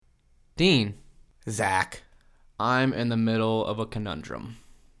Dean, Zach. I'm in the middle of a conundrum.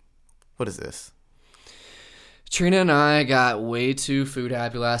 What is this? Trina and I got way too food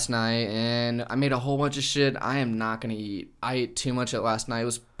happy last night, and I made a whole bunch of shit I am not going to eat. I ate too much at last night. It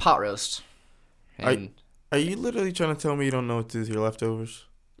was pot roast. And Are you literally trying to tell me you don't know what to do with your leftovers?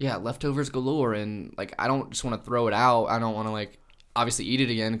 yeah, leftovers galore, and like I don't just want to throw it out. I don't want to like obviously eat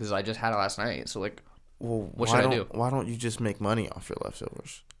it again because I just had it last night. So like, Well, what should I do? Why don't you just make money off your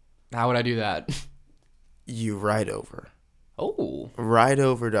leftovers? How would I do that? You write over. Oh,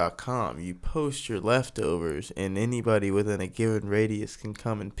 Writeover.com. You post your leftovers, and anybody within a given radius can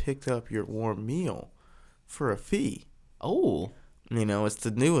come and pick up your warm meal for a fee. oh. You know, it's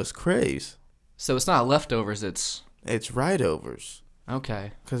the newest craze. So it's not leftovers. It's It's write-overs,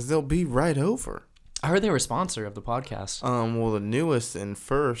 okay. because they'll be right over. I heard they were a sponsor of the podcast. Well, the newest and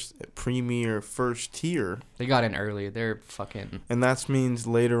premier first tier, They got in early. They're fucking and that means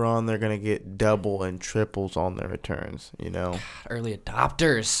later on they're gonna get double and triples on their returns. You know, early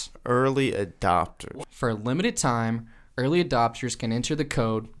adopters. early adopters. For a limited time, early adopters can enter the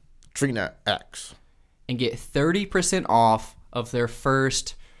code Trina X. and get 30% off of their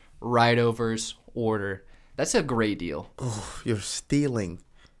first Writeovers order. That's a great deal. Oh, you're stealing.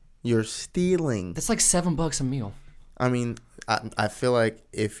 You're stealing. That's like $7 a meal. I mean, I feel like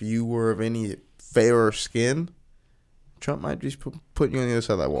if you were of any fairer skin, Trump might just put you on the other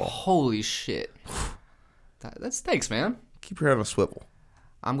side of that wall. Holy shit. That's thanks, man. Keep your head on a swivel.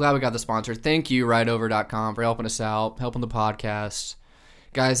 I'm glad we got the sponsor. Thank you, Writeover.com, for helping us out, helping the podcast.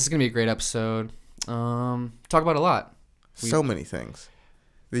 Guys, this is going to be a great episode. Talk about a lot. So many things.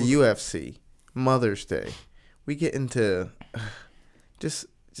 The UFC, Mother's Day. We get into just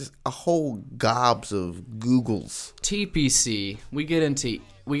a whole gobs of Googles. TPC. We get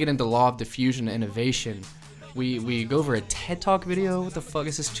into law of diffusion and innovation. We go over a TED Talk video. What the fuck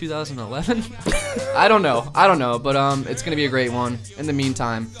is this, 2011? I don't know, but it's gonna be a great one. In the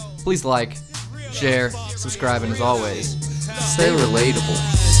meantime, please like, share, subscribe, and as always, stay relatable.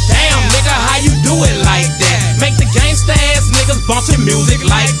 Damn, nigga, how you do it like that? Make the gangsta ass niggas bumpin' music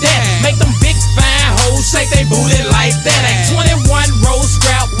like that. Make them big fine hoes shake they booty like that. At 21 roll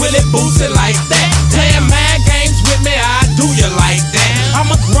scrap, will it boost it like that? Playing mind games with me, I do you like that? I'm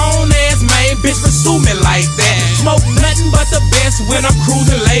a grown ass man, bitch, pursue me like that. Smoke nothing but the best when I'm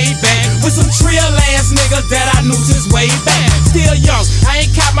cruising laid back. With some trill ass niggas that I knew since way back. Still young, I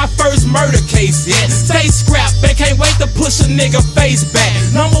ain't caught my first murder case yet. Stay scrapped, and can't wait to push a nigga face back.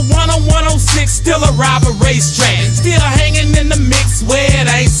 Number 1 on 106, still a robber racetrack. Still hanging in the mix where it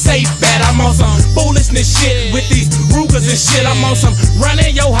ain't safe at. I'm on some foolishness shit with these Rugers and shit. I'm on some run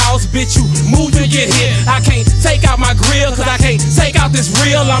in your house, bitch, you move to get hit. I can't take out my grill, cause I can't take out this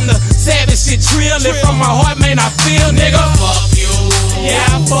real. I'm the savage shit trilling from my heart, man, I feel, nigga. Fuck you. Yeah,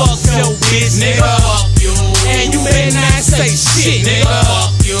 I fuck your bitch, nigga. Fuck you. And you better not say shit, nigga.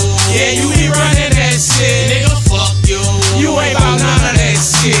 Fuck you. Yeah, you be running that shit, nigga. Fuck you. You ain't about none of that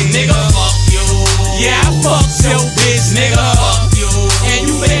shit, nigga. Fuck you. Yeah, I fuck your bitch, nigga. Fuck you. And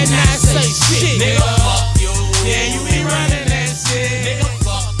you better not say shit, nigga. Fuck you. Yeah, you be running that shit, nigga.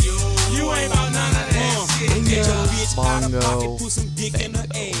 Fuck you. You ain't about none of that shit. Get your bitch out of pocket, put some dick in her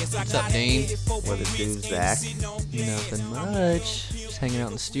ass. What's up, Dane? What it do, Zach? Nothing much. Just hanging out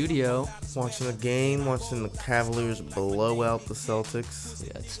in the studio. Watching the game, watching the Cavaliers blow out the Celtics.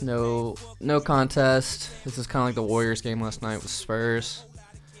 Yeah, it's no contest. This is kind of like the Warriors game last night with Spurs.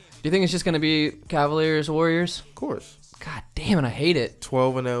 Do you think it's just going to be Cavaliers, Warriors? Of course. God damn it, I hate it.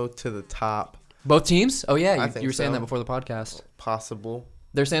 12-0 to the top. Both teams? Oh, yeah, I you think were saying so. that before the podcast. Possible.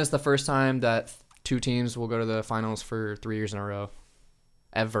 They're saying it's the first time that two teams will go to the finals for 3 years in a row.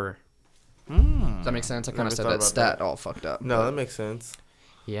 Ever. Does that make sense? I kind of Never said thought that about stat that. all fucked up. No, that makes sense.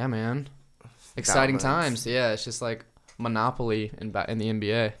 Yeah, man. Exciting Dominance. times. Yeah, it's just like Monopoly in the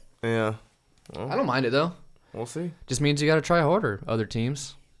NBA. Yeah. I don't mind it, though. We'll see. Just means you got to try harder, other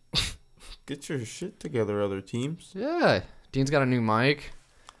teams. Get your shit together, other teams. Yeah. Dean's got a new mic.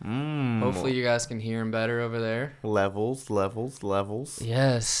 Hopefully you guys can hear him better over there. Levels.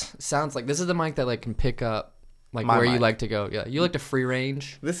 Yes. Sounds like this is the mic that like can pick up like My where you mic. like to go. Yeah. You like to free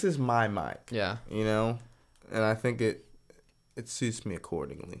range. This is my mic. Yeah. You know? And I think it suits me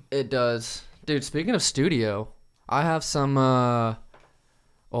accordingly. It does. Dude, speaking of studio, I have some oh,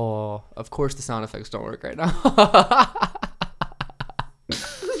 of course the sound effects don't work right now.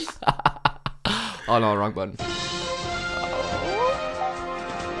 Oh no, wrong button.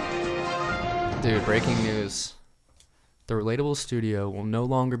 Dude, breaking news. The Relatable Studio will no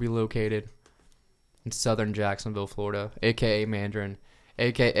longer be located in southern Jacksonville, Florida, aka Mandarin,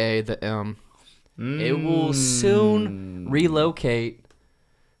 aka the M. It will soon relocate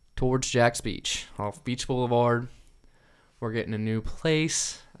towards Jack's Beach, off Beach Boulevard. We're getting a new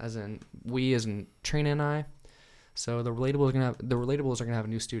place, as in Trina and I. So the Relatables are gonna have a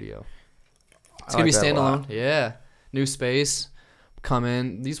new studio. It's gonna be standalone. Yeah, new space. Come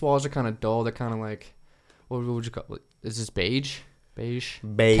in. These walls are kind of dull. They're kind of like, what would you call? Is this beige? Beige.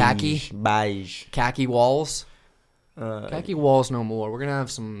 Khaki walls. Khaki walls no more. We're gonna have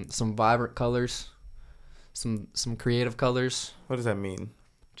some vibrant colors, some creative colors. What does that mean?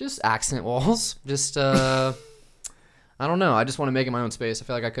 Just accent walls. Just I don't know. I just want to make it my own space. I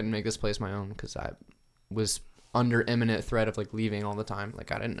feel like I couldn't make this place my own because I was under imminent threat of like leaving all the time.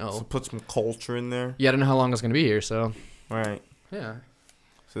 Like I didn't know. So put some culture in there. Yeah, I didn't know how long I was gonna be here. So. Right. Yeah.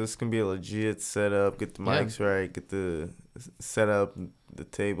 So this can be a legit setup. Get the mics right. Get the setup, the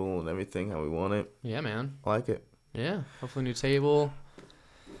table, and everything how we want it. Yeah, man. I like it. Yeah. Hopefully, new table.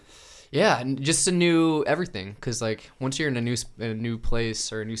 Yeah, and just a new everything. Cause like once you're in a new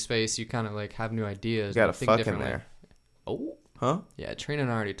place or a new space, you kind of like have new ideas. You got to fuck in there. Oh. Huh? Yeah, Trina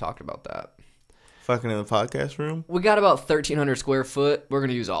and I already talked about that. Fucking in the podcast room. We got about 1,300 square foot. We're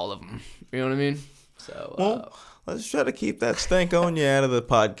gonna use all of them. You know what I mean? So. Well, let's try to keep that stank on you out of the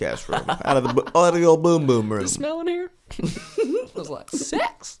podcast room, out of the old boom boom room. The smell in here? It was like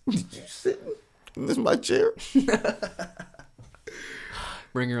sex. Did you sit in this my chair?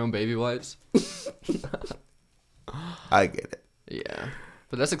 Bring your own baby wipes. I get it. Yeah,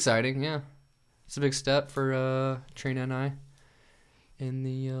 but that's exciting. Yeah, it's a big step for Trina and I in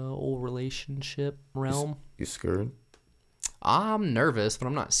the old relationship realm. You scared? I'm nervous, but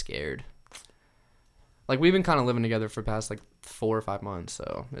I'm not scared. Like we've been kind of living together for the past like 4 or 5 months,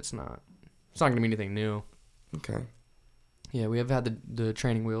 so it's not gonna be anything new. Okay. Yeah, we have had the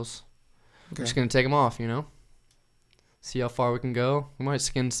training wheels. Okay. We're just gonna take them off, you know. See how far we can go. We might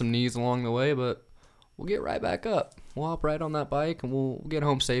skin some knees along the way, but we'll get right back up. We'll hop right on that bike and we'll get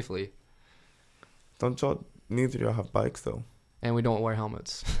home safely. Neither of y'all have bikes though. And we don't wear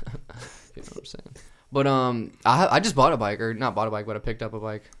helmets. You know what I'm saying? But I just bought a bike, or not bought a bike, but I picked up a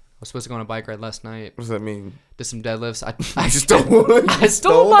bike. I was supposed to go on a bike ride last night. What does that mean? Did some deadlifts. I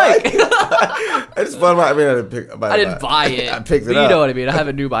stole a bike. I just bought a bike. I mean, I didn't buy it. I picked it but up. You know what I mean? I have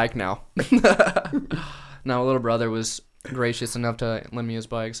a new bike now. Now, my little brother was gracious enough to lend me his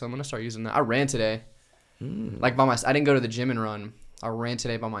bike, so I'm gonna start using that. I ran today, like by myself. I didn't go to the gym and run. I ran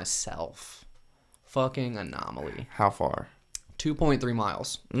today by myself. Fucking anomaly. How far? 2.3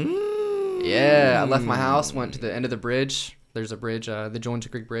 miles. Yeah, I left my house, went to the end of the bridge. There's a bridge, the Joints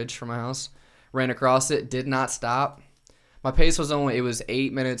Creek Bridge from my house. Ran across it, did not stop. My pace was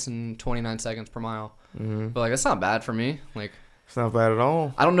 8 minutes and 29 seconds per mile. But like that's not bad for me. Like it's not bad at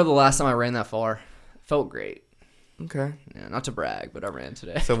all. I don't know the last time I ran that far. Felt great. Okay. Yeah, not to brag, but I ran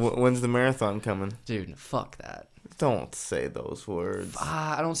today. So when's the marathon coming? Dude, fuck that. Don't say those words.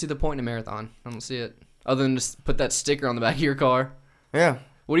 I don't see the point in a marathon. I don't see it. Other than just put that sticker on the back of your car. Yeah.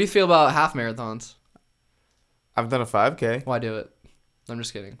 What do you feel about half marathons? I've done a 5K. Why do it? I'm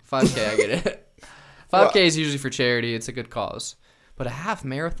just kidding. 5K, I get it. 5K is usually for charity. It's a good cause. But a half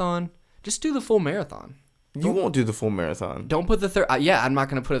marathon, just do the full marathon. You won't do the full marathon. Don't put the I'm not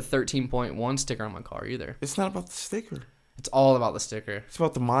going to put a 13.1 sticker on my car either. It's not about the sticker. It's all about the sticker. It's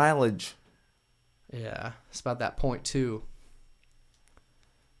about the mileage. Yeah, it's about that 0.2.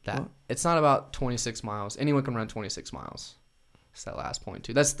 What? It's not about 26 miles. Anyone can run 26 miles. It's that last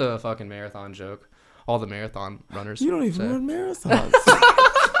 0.2. That's the fucking marathon joke. All the marathon runners. You don't even run marathons.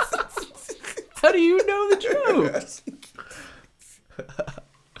 How do you know the joke?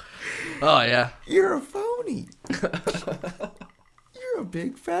 Oh, yeah. You're a phony. You're a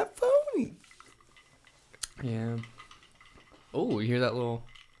big fat phony. Yeah. Oh, you hear that little...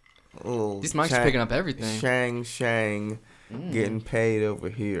 Little These mics are picking up everything. Shang, getting paid over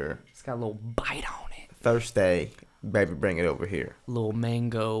here. It's got a little bite on it. Thursday, baby, bring it over here. Little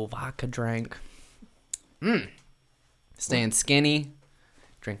mango vodka drink. Staying skinny.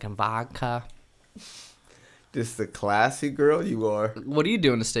 Drinking vodka. Just the classy girl you are. What are you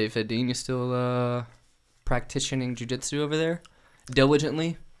doing to stay fit, Dean? You still practicing jiu-jitsu over there?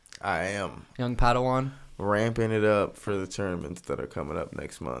 Diligently? I am. Young Padawan? Ramping it up for the tournaments that are coming up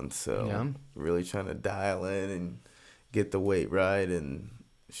next month. So Yeah. really trying to dial in and get the weight right and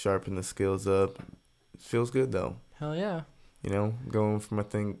sharpen the skills up. It feels good though. Hell yeah. You know, going from I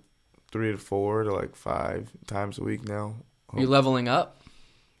think 3 to 4 to like 5 times a week now. You leveling up?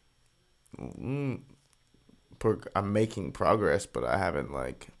 I'm making progress, but I haven't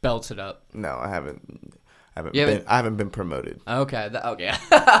like. Belts it up. No, I haven't You I haven't been promoted. Okay. Okay.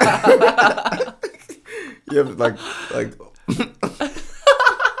 You have like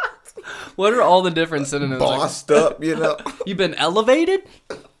What are all the different synonyms? bossed up, you know. You've been elevated?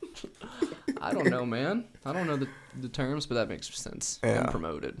 I don't know, man. I don't know the terms, but that makes sense. Yeah. I'm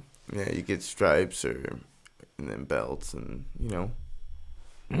promoted. Yeah, you get stripes and then belts and,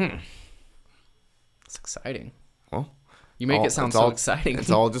 It's exciting. Well, You make it sound so exciting. It's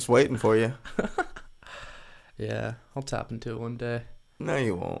all just waiting for you. Yeah, I'll tap into it one day. No,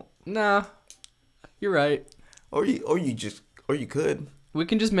 you won't. Nah, you're right. Or you could. We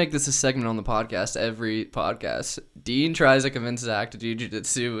can just make this a segment on the podcast. Every podcast, Dean tries to convince Zach to do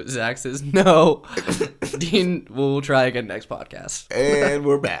jiu-jitsu. Zach says no. Dean will try again next podcast. And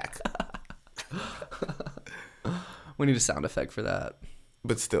we're back. We need a sound effect for that.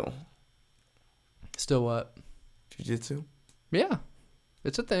 But still. Still what? Jiu-jitsu? Yeah,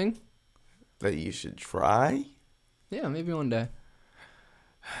 it's a thing. That you should try? Yeah, maybe one day.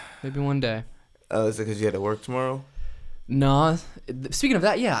 Maybe one day. Is it because you had to work tomorrow? Nah. Speaking of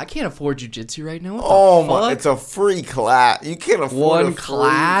that, yeah, I can't afford jiu-jitsu right now. What Oh the my! fuck? It's a free class. You can't afford One a free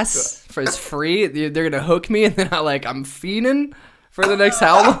class for it's free. They're gonna hook me, and then I'm fiending for the next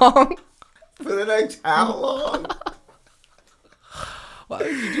how long? For the next how long? Why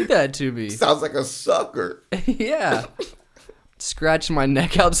would you do that to me? Sounds like a sucker. Yeah. Scratching my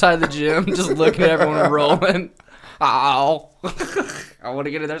neck outside the gym, just looking at everyone rolling. Ow. I want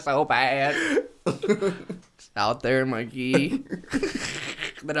to get in there so bad. Just out there in my gi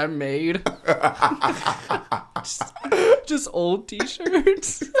that I made. just old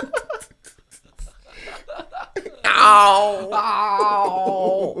t-shirts. Ow.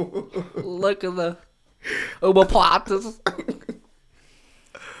 Ow. Look at the omoplatas.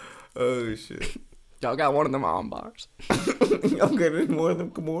 Oh shit! Y'all got one of them arm bars. I'm getting more of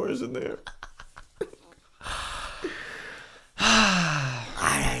them Kimuras in there.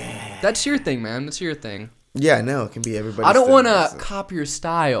 That's your thing, man. That's your thing. Yeah, I know. It can be everybody's I don't thing. want to copy your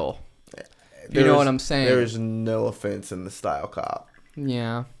style. You know what I'm saying? There is no offense in the style cop.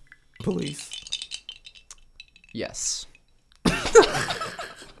 Yeah. Police. Yes.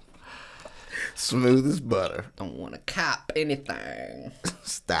 Smooth as butter. Don't want to cop anything.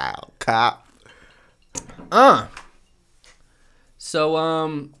 Style cop.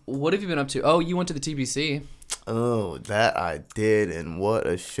 So, what have you been up to? Oh, you went to the TBC. Oh, that I did, and what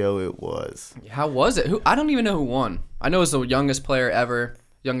a show it was. How was it? I don't even know who won. I know it's the youngest player ever.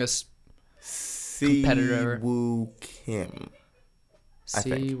 Youngest competitor ever. Siwoo Kim.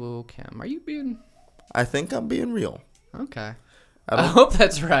 Siwoo Kim. Are you being... I think I'm being real. Okay. I hope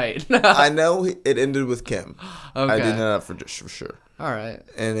that's right. I know it ended with Kim. Okay. I did know that for sure. All right.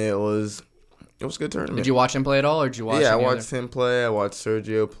 And it was a good tournament. Did you watch him play at all, or did you watch? Yeah, I any watched him play. I watched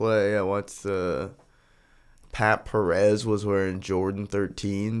Sergio play. I watched Pat Perez was wearing Jordan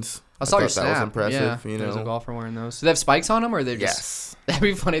 13s. I saw your thought snap. That was impressive. Yeah, you there's a know, golfer wearing those. Do they have spikes on them, or they just? yes, That'd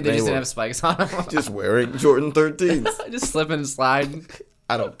be funny. They just didn't have spikes on them. just wearing Jordan 13s. Just slipping and sliding.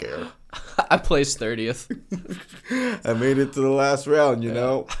 I don't care. I placed 30th. I made it to the last round. You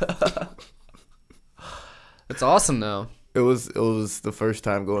know, It's awesome though. it was the first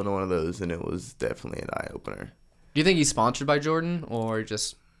time going to one of those, and it was definitely an eye opener. Do you think he's sponsored by Jordan, or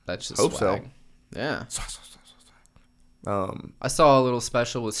just that's just Hope swag? so. Yeah. I saw a little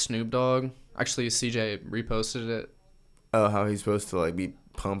special with Snoop Dogg. Actually, CJ reposted it. Oh, how he's supposed to like be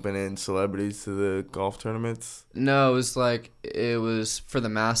pumping in celebrities to the golf tournaments? No, it was for the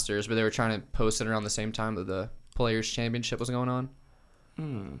Masters, but they were trying to post it around the same time that the Players Championship was going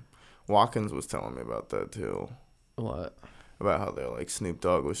on. Watkins was telling me about that too. What? About how they're like Snoop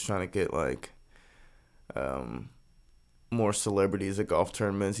Dogg was trying to get like more celebrities at golf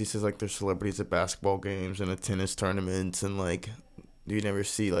tournaments. He says like there's celebrities at basketball games and at tennis tournaments, and like you never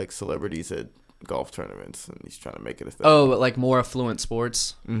see like celebrities at golf tournaments, and he's trying to make it a thing. Oh, but like more affluent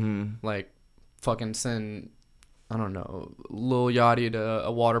sports. Mm-hmm. Like fucking send, I don't know, Lil Yachty to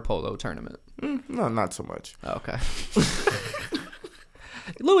a water polo tournament. No, not so much. Oh, okay.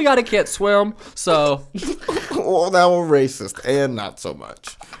 Lil Yachty can't swim, so Well, now we're racist, and not so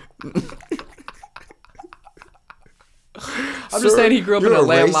much. I'm just saying he grew up in a you're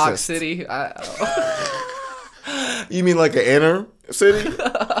landlocked racist. city. You mean like an inner city?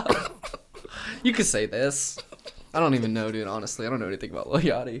 You could say this. I don't even know, dude. Honestly, I don't know anything about Lil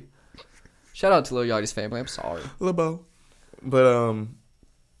Yachty. Shout out to Lil Yachty's family. I'm sorry. Lebo. But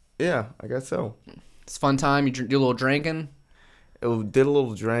yeah, I guess so. It's a fun time. You do a little drinking. Did a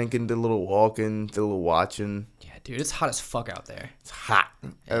little drinking, did a little walking, did a little watching. Yeah, dude, it's hot as fuck out there. It's hot.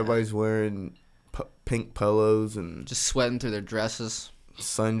 Everybody's wearing pink polos and Just sweating through their dresses.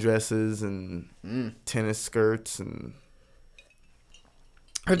 sundresses and tennis skirts and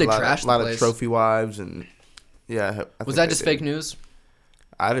Heard they a lot, trashed a lot the of place. trophy wives and yeah. I Was think that they just did. fake news?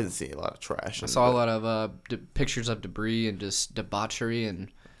 I didn't see a lot of trash. I saw a lot of pictures of debris and just debauchery and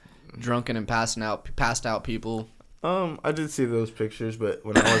drunken and passed out people. I did see those pictures, but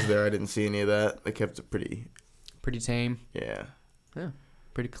when I was there, I didn't see any of that. They kept it pretty tame. Yeah.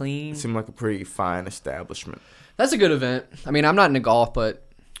 Pretty clean. It seemed like a pretty fine establishment. That's a good event. I mean, I'm not into golf, but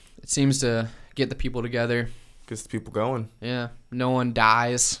it seems to get the people together. Gets the people going. Yeah. No one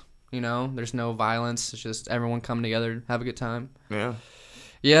dies. There's no violence. It's just everyone coming together, have a good time. Yeah.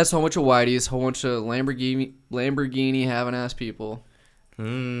 Yeah, it's a whole bunch of whiteys, whole bunch of Lamborghini having ass people.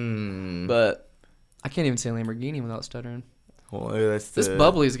 But I can't even say Lamborghini without stuttering. Well, that's This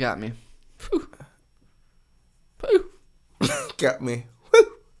bubbly's got me. Phew. Got me.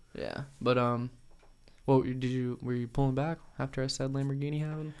 Yeah, but were you pulling back after I said Lamborghini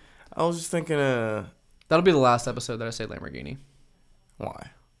having? I was just thinking, That'll be the last episode that I say Lamborghini. Why?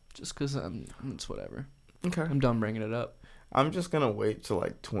 Just because it's whatever. Okay. I'm done bringing it up. I'm just gonna wait till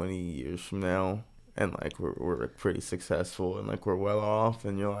like 20 years from now, and like we're pretty successful, and like we're well off,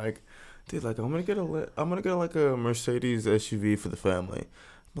 and you're like, dude, like I'm gonna get like a Mercedes SUV for the family.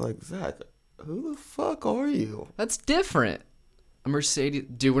 I'm like, Zach, who the fuck are you? That's different. A Mercedes,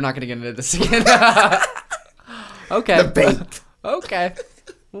 dude. We're not gonna get into this again. Okay. Debate. Okay.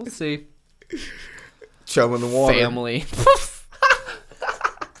 We'll see. Chum in the water. Family.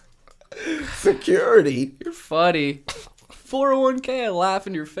 Security. You're funny. 401k, I laugh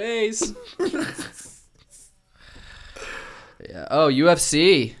in your face. Yeah. Oh,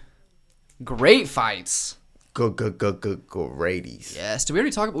 UFC. Great fights. Grady's. Yes. Did we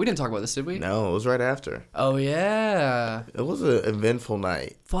already talk about? We didn't talk about this, did we? No, it was right after. Oh yeah. It was an eventful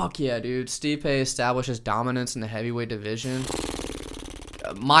night. Fuck yeah, dude. Stipe establishes dominance in the heavyweight division.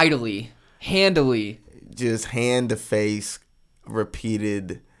 Mightily, handily. Just hand to face,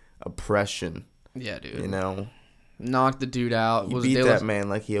 repeated oppression. Yeah, dude. Knocked the dude out. He beat that man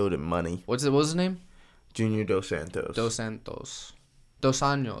like he owed him money. What was his name? Junior Dos Santos. Dos Santos. 2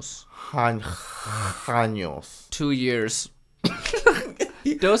 años. Años. 2 years. 2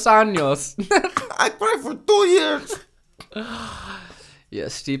 años. I cried for 2 years. Yeah,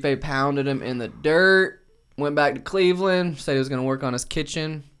 Stipe pounded him in the dirt. Went back to Cleveland. Said he was going to work on his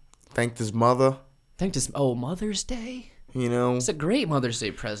kitchen. Thanked his mother. Mother's Day? It's a great Mother's Day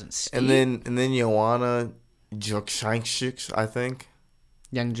present, Steve. And then Joanna Jędrzejczyk, I think.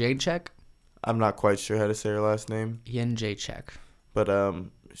 Jędrzejczyk? I'm not quite sure how to say her last name. Jędrzejczyk. But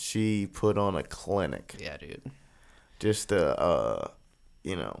she put on a clinic. Yeah, dude. Just Little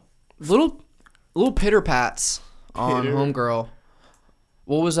pitter pats on homegirl.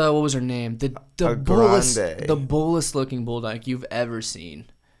 What was her name? The bullest looking bulldog you've ever seen.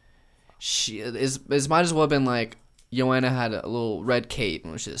 She is might as well have been like Joanna had a little red cape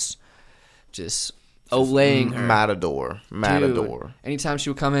and was just olaying her. Matador. Dude, anytime she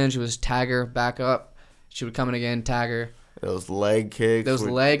would come in, she was tag her back up. She would come in again, tag her. Those leg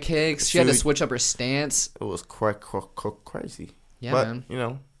kicks. She had to switch up her stance. It was crazy. Yeah, but,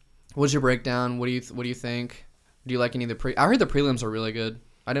 man. What's your breakdown? What do you think? Do you like any of the I heard the prelims are really good.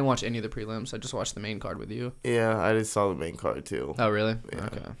 I didn't watch any of the prelims. I just watched the main card with you. Yeah, I just saw the main card too. Oh, really? Yeah.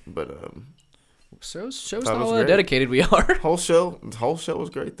 Okay. But shows how dedicated we are. The whole show was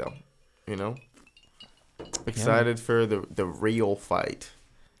great though. Excited for the real fight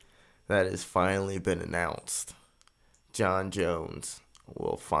that has finally been announced. John Jones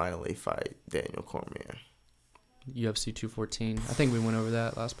will finally fight Daniel Cormier. UFC 214. I think we went over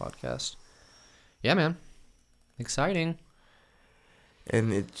that last podcast. Yeah, man. Exciting.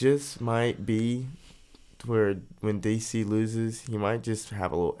 And it just might be where when DC loses, he might just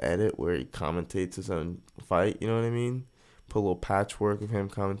have a little edit where he commentates his own fight. You know what I mean? Put a little patchwork of him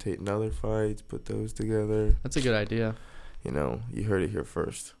commentating other fights. Put those together. That's a good idea. You heard it here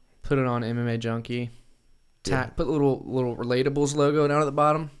first. Put it on MMA Junkie. Yeah. Put a little Relatables logo down at the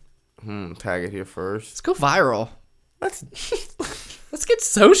bottom. Tag it here first. Let's go viral. Let's get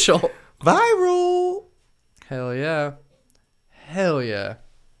social. Viral. Hell yeah.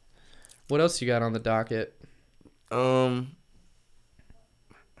 What else you got on the docket? How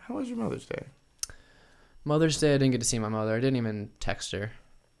was your Mother's Day? Mother's Day, I didn't get to see my mother. I didn't even text her.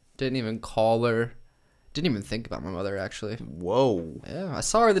 Didn't even call her. Didn't even think about my mother, actually. Whoa. Yeah, I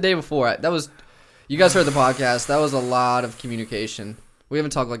saw her the day before. You guys heard the podcast. That was a lot of communication. We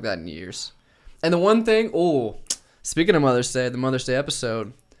haven't talked like that in years. And the one thing, speaking of Mother's Day, the Mother's Day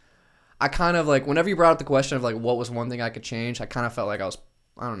episode, I kind of like, whenever you brought up the question of like, what was one thing I could change, I kind of felt like I was,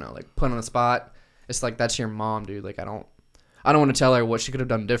 I don't know, like put on the spot. It's like, that's your mom, dude. Like, I don't want to tell her what she could have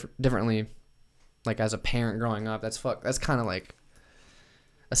done differently, like as a parent growing up. That's kind of like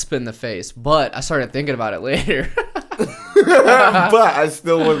a spit in the face. But I started thinking about it later. but I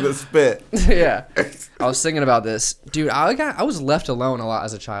still wanted to spit. Yeah. I was thinking about this. Dude, I was left alone a lot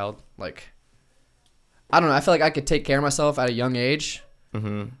as a child. Like, I don't know. I feel like I could take care of myself at a young age.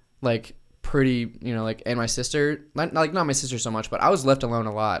 Mm-hmm. Like, pretty, like, and my sister. Not my sister so much, but I was left alone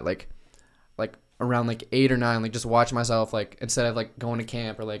a lot. Like around, like, 8 or 9, like, just watching myself, like, instead of, like, going to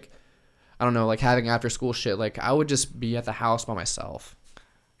camp or, like, I don't know, like, having after-school shit. Like, I would just be at the house by myself.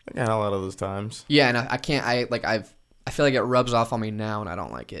 I got a lot of those times. Yeah, and I can't. I feel like it rubs off on me now, and I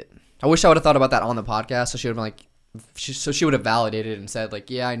don't like it. I wish I would have thought about that on the podcast, so she would have been like, she would have validated and said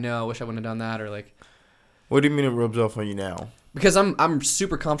like, yeah, I know. I wish I wouldn't have done that, or like. What do you mean it rubs off on you now? Because I'm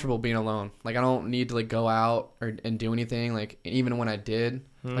super comfortable being alone. Like, I don't need to like go out and do anything. Like, even when I did,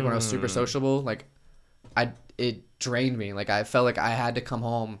 like when I was super sociable, like it drained me. Like, I felt like I had to come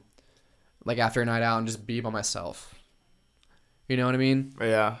home, like after a night out, and just be by myself. You know what I mean?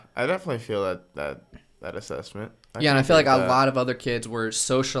 Yeah, I definitely feel that assessment. And I feel like a lot of other kids were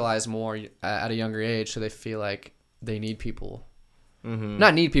socialized more at a younger age, so they feel like they need people. Mm-hmm.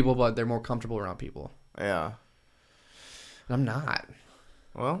 Not need people, but they're more comfortable around people. Yeah. And I'm not.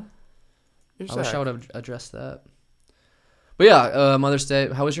 Well, I wish I would have addressed that. But yeah, Mother's Day.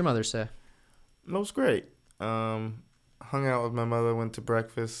 How was your Mother's Day? It was great. Hung out with my mother, went to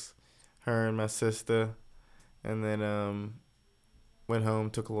breakfast, her and my sister, and then went home,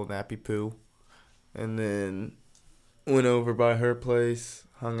 took a little nappy poo, and then went over by her place,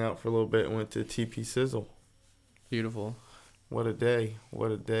 hung out for a little bit, and went to TP Sizzle. Beautiful. What a day.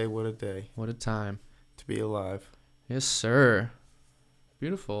 What a day. What a day. What a time. To be alive. Yes, sir.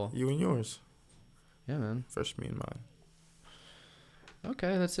 Beautiful. You and yours. Yeah, man. First me and mine.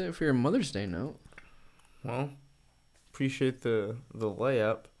 Okay, that's it for your Mother's Day note. Well, appreciate the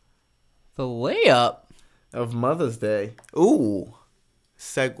layup. The layup? Of Mother's Day. Ooh.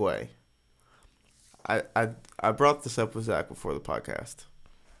 Segue. I brought this up with Zach before the podcast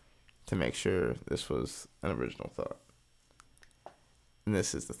to make sure this was an original thought. And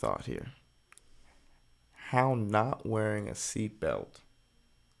this is the thought here. How not wearing a seatbelt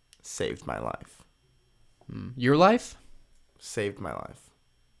saved my life. Your life? Saved my life.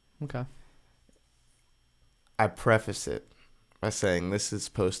 Okay. I preface it by saying this is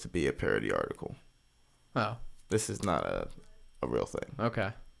supposed to be a parody article. Oh. This is not a real thing.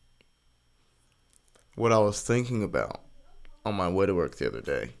 Okay. What I was thinking about on my way to work the other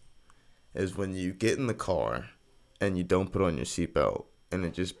day is when you get in the car and you don't put on your seatbelt and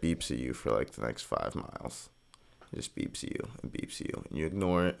it just beeps at you for like the next 5 miles. It just beeps at you and beeps at you. And you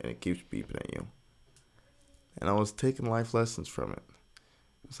ignore it and it keeps beeping at you. And I was taking life lessons from it.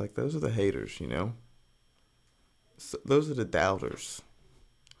 It's like, those are the haters, you know? So those are the doubters.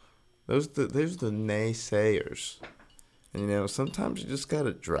 Those are the naysayers. And, you know, sometimes you just got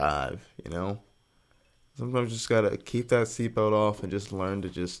to drive, you know? Sometimes you just got to keep that seatbelt off and just learn to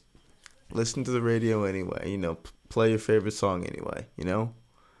just listen to the radio anyway, you know, play your favorite song anyway, you know?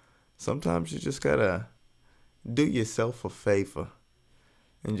 Sometimes you just got to do yourself a favor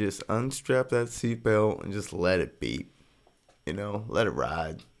and just unstrap that seatbelt and just let it beep, you know? Let it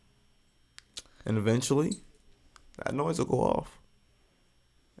ride. And eventually, that noise will go off.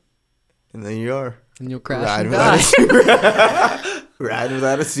 And then you are. And you'll crash and die. Ride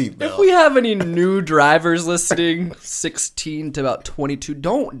without a seatbelt. If we have any new drivers listening, 16 to about 22,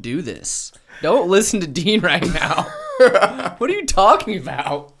 don't do this. Don't listen to Dean right now. What are you talking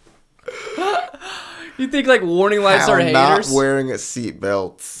about? You think like warning lights are haters? Not wearing a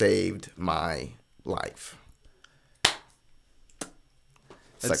seatbelt saved my life.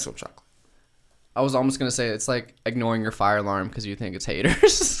 Sexual chocolate. I was almost gonna say it's like ignoring your fire alarm because you think it's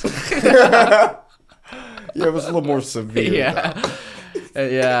haters. Yeah, it was a little more severe. Yeah.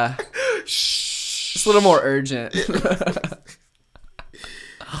 Yeah. It's a little more urgent.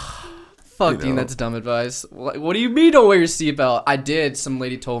 Fuck, Dean, that's dumb advice. What do you mean don't wear your seatbelt? I did. Some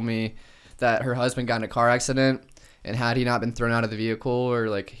lady told me that her husband got in a car accident, and had he not been thrown out of the vehicle or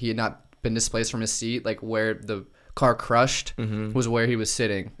like he had not been displaced from his seat, like where the car crushed was where he was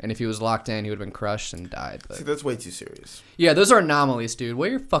sitting, and if he was locked in, he would have been crushed and died. But see, that's way too serious. yeah, those are anomalies, dude. Wear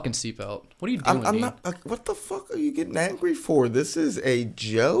your fucking seatbelt. What are you doing? I'm not. What the fuck are you getting angry for? This is a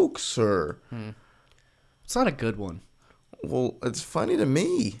joke, sir. It's not a good one. Well, it's funny to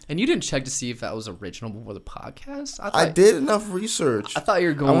me. And you didn't check to see if that was original before the podcast? I did enough research. I thought you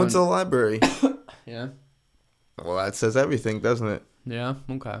were going. I went to the library. Yeah. Well, that says everything, doesn't it? Yeah.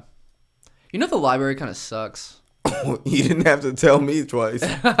 Okay. You know the library kind of sucks. You didn't have to tell me twice.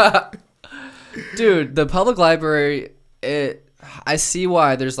 Dude, the public library, I see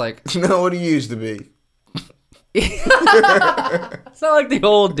why there's like... It's not what it used to be. It's not like the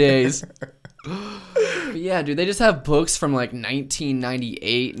old days. But But yeah, dude, they just have books from like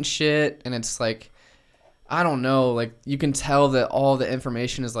 1998 and shit, and it's like, I don't know, like you can tell that all the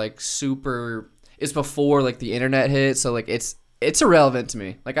information is like it's before like the internet hit, so like it's irrelevant to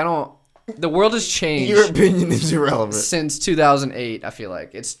me. Like the world has changed. Your opinion is irrelevant. Since 2008, I feel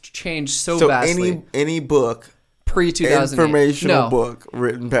like it's changed so vastly. Any book pre-2008 informational book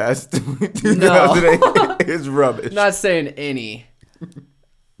written past 2008 is rubbish. Not saying any,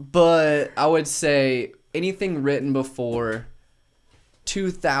 but I would say anything written before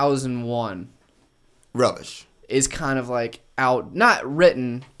 2001 rubbish is kind of like out. Not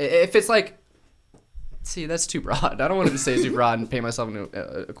written. If it's like, see, that's too broad. I don't want to say too broad and paint myself into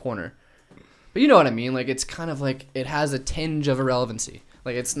a corner. But you know what I mean? Like, it's kind of like it has a tinge of irrelevancy.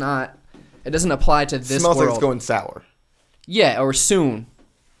 Like, it's not. It doesn't apply to this smells world. like it's going sour. Yeah, or soon.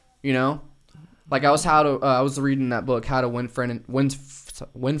 You know, like I was reading that book, How to Win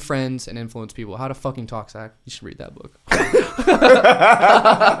Friends and Influence People. How to fucking talk, Zach. You should read that book. I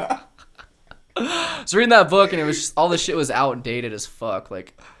was reading that book, and it was just, all the shit was outdated as fuck.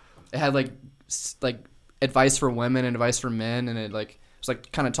 Like, it had like advice for women and advice for men, and it was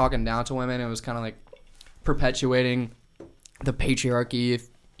like kind of talking down to women. It was kind of like perpetuating the patriarchy, if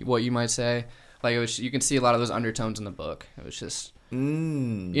what you might say. Like, it was, you can see a lot of those undertones in the book. It was just, you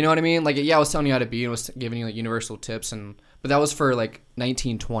know what I mean? Like, yeah, I was telling you how to be and was giving you like universal tips, but that was for like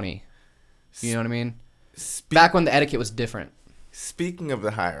 1920. You know what I mean? Back when the etiquette was different. Speaking of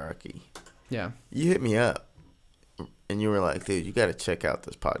the hierarchy, yeah, you hit me up and you were like, dude, you got to check out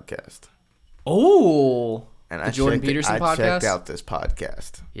this podcast. Oh, and the Jordan Peterson podcast? I checked out this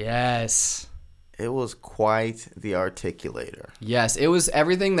podcast. Yes. It was quite the articulator. Yes, it was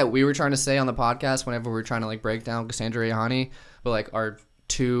everything that we were trying to say on the podcast whenever we were trying to like break down Cassandra Ahani, but like our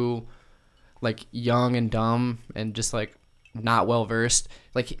two like young and dumb and just like not well versed.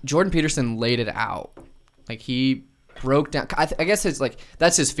 Like Jordan Peterson laid it out. Like he broke down. I guess it's like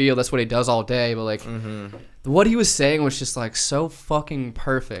that's his field. That's what he does all day. But like what he was saying was just like so fucking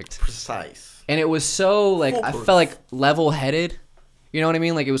perfect, precise, and it was so like I felt like level-headed. You know what I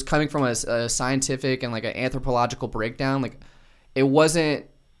mean? Like, it was coming from a scientific and, like, an anthropological breakdown. Like, it wasn't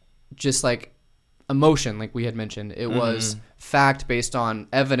just, like, emotion, like we had mentioned. It was fact based on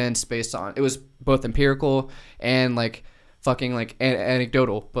evidence based on... It was both empirical and, like, fucking, like,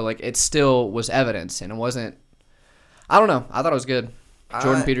 anecdotal. But, like, it still was evidence. And it wasn't... I don't know. I thought it was good.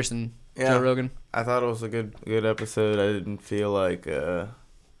 Jordan Peterson, Joe Rogan. I thought it was a good episode. I didn't feel like... I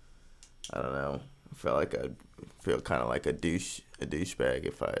don't know. I felt like I'd feel kind of like a douchebag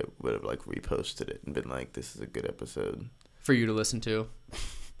if I would have like reposted it and been like, this is a good episode for you to listen to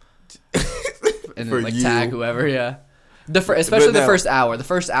and then like tag whoever. The first hour. The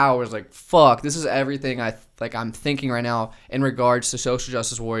first hour was like, fuck, this is everything I'm thinking right now in regards to social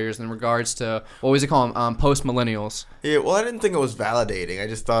justice warriors, in regards to what was it called, post millennials. Yeah, well, I didn't think it was validating. I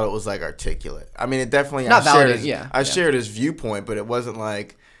just thought it was like articulate. I mean, it definitely not validating. I shared his viewpoint, but it wasn't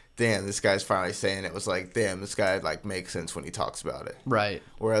like, damn, this guy's finally saying it. It was like, damn, this guy like makes sense when he talks about it. Right.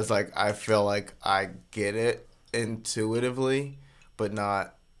 Whereas like I feel like I get it intuitively, but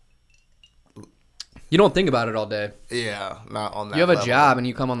not. You don't think about it all day. Yeah, not on that. You have level. A job and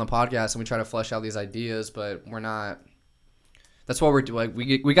you come on the podcast and we try to flesh out these ideas, but we're not. That's why we're like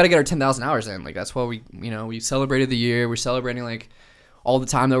we got to get our 10,000 hours in. Like that's why we celebrated the year. We're celebrating like all the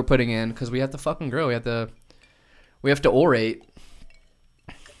time that we're putting in because we have to fucking grow. We have to orate.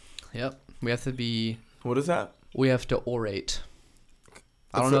 Yep. We have to be... What is that? We have to orate.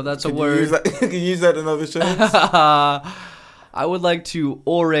 I don't know if that's a word. Can you use that in another sentence? I would like to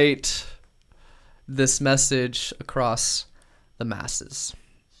orate this message across the masses.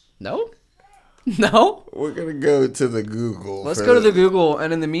 No? No? We're going to go to the Google. Let's go to the Google.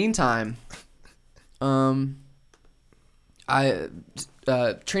 And in the meantime, Trina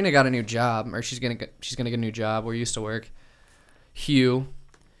got a new job, or she's gonna get a new job where we used to work. Hugh.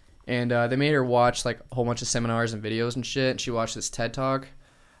 And they made her watch like a whole bunch of seminars and videos and shit. And she watched this TED Talk.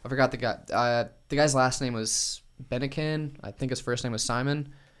 I forgot the guy. The guy's last name was Benekin. I think his first name was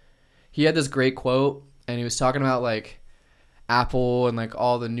Simon. He had this great quote, and he was talking about like Apple and like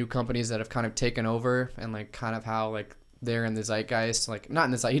all the new companies that have kind of taken over, and like kind of how like they're in the zeitgeist. Like not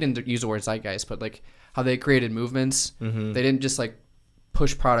in the zeitgeist. He didn't use the word zeitgeist, but like how they created movements. Mm-hmm. They didn't just like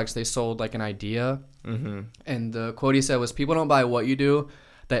push products. They sold like an idea. Mm-hmm. And the quote he said was, "People don't buy what you do.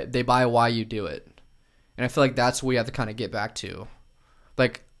 That they buy why you do it." And I feel like that's what we have to kind of get back to.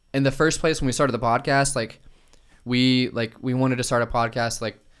 Like in the first place when we started the podcast, like we wanted to start a podcast,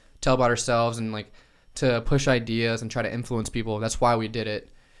 like tell about ourselves and like to push ideas and try to influence people. That's why we did it.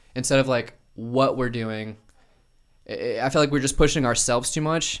 Instead of like what we're doing I feel like we're just pushing ourselves too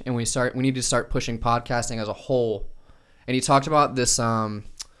much, and we need to start pushing podcasting as a whole. And he talked about this, the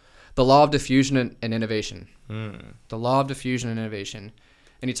law of diffusion and innovation. The law of diffusion and innovation.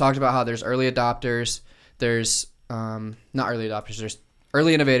 And he talked about how there's early adopters, there's not early adopters, there's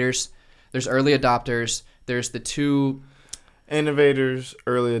early innovators, there's early adopters, there's the two innovators,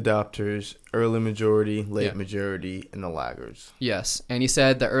 early adopters, early majority, late majority, and the laggards. Yes. And he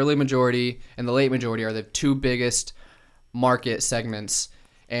said the early majority and the late majority are the two biggest market segments.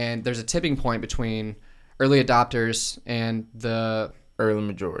 And there's a tipping point between early adopters and the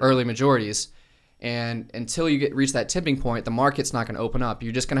early majorities. And until you reach that tipping point, the market's not going to open up.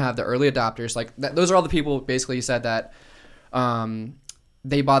 You're just going to have the early adopters. Like those are all the people, basically, he said that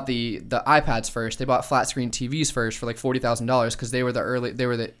they bought the iPads first. They bought flat screen TVs first for like $40,000 because they were the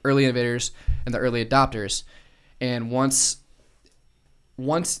early innovators and the early adopters. And once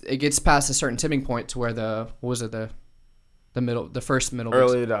it gets past a certain tipping point to where the first middle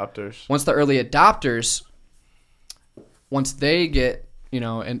early adopters. Once the early adopters, once they get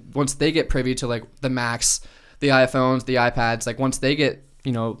once they get privy to like the Macs, the iPhones, the iPads, like once they get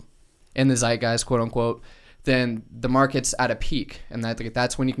in the zeitgeist, quote unquote, then the market's at a peak, and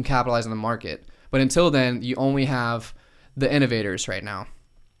that's when you can capitalize on the market. But until then, you only have the innovators right now.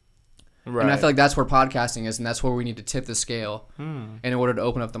 Right. And I feel like that's where podcasting is, and that's where we need to tip the scale in order to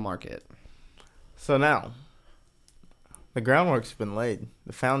open up the market. So now, the groundwork's been laid.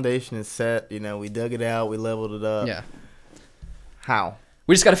 The foundation is set. We dug it out. We leveled it up. Yeah. How?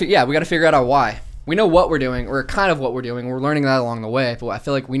 We just got to we got to figure out our why. We know what we're doing, or kind of what we're doing. We're learning that along the way. But I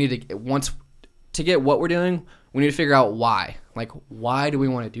feel like we need to get what we're doing, we need to figure out why. Like, why do we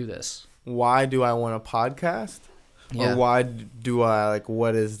want to do this? Why do I want a podcast? Yeah. Or why do I,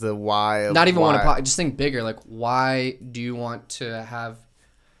 what is the why of Not even why? want a podcast. Just think bigger. Like, why do you want to have,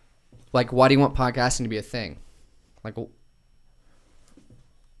 why do you want podcasting to be a thing? Like,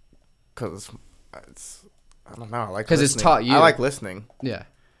 because it's I don't know. I like because it's taught you. I like listening. Yeah.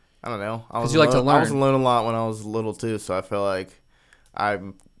 I don't know. Because you like to learn. I was alone a lot when I was little too, so I feel like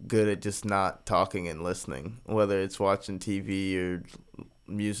I'm good at just not talking and listening, whether it's watching TV or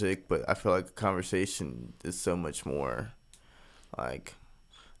music. But I feel like a conversation is so much more. Like,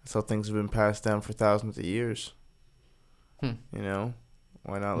 that's how things have been passed down for thousands of years.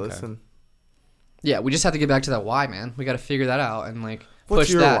 Why not listen? Yeah, we just have to get back to that why, man. We got to figure that out and What's push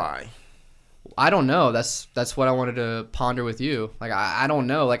your that. Why? I don't know. That's what I wanted to ponder with you. Like, I don't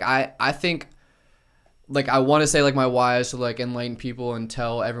know. Like, I think, like, I want to say, like, my why is to, like, enlighten people and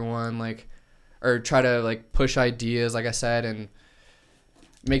tell everyone, like, or try to, like, push ideas, like I said, and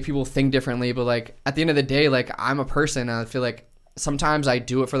make people think differently. But, like, at the end of the day, like, I'm a person, and I feel like sometimes I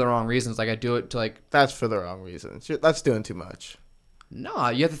do it for the wrong reasons. Like, I do it to, like... That's for the wrong reasons. That's doing too much. No,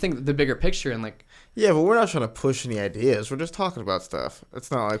 you have to think the bigger picture and, like... Yeah, but we're not trying to push any ideas. We're just talking about stuff.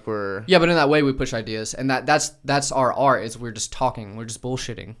 It's not like we're... Yeah, but in that way, we push ideas. And that's our art, is we're just talking. We're just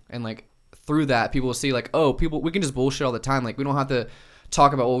bullshitting. And, like, through that, people will see, like, oh, we can just bullshit all the time. Like, we don't have to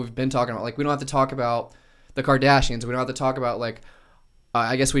talk about what we've been talking about. Like, we don't have to talk about the Kardashians. We don't have to talk about, like...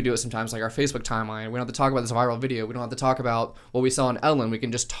 I guess we do it sometimes, like our Facebook timeline. We don't have to talk about this viral video. We don't have to talk about what we saw on Ellen. We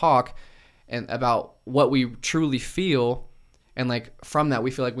can just talk about what we truly feel. And, like, from that, we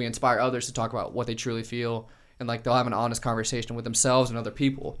feel like we inspire others to talk about what they truly feel. And, like, they'll have an honest conversation with themselves and other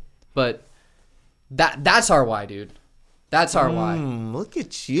people. But that's our why, dude. That's our why. Look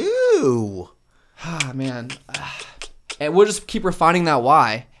at you. Ah, man. And we'll just keep refining that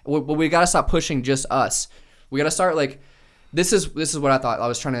why. But we got to stop pushing just us. We got to start, like... This is what I thought. I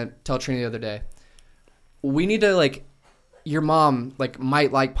was trying to tell Trini the other day. We need to, like... Your mom, like,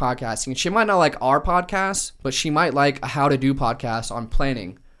 might like podcasting. She might not like our podcast, but she might like a how to do podcast on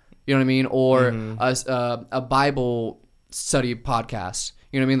planning. You know what I mean? Or a Bible study podcast.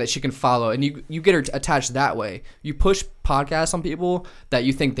 You know what I mean? That she can follow. And you get her attached that way. You push podcasts on people that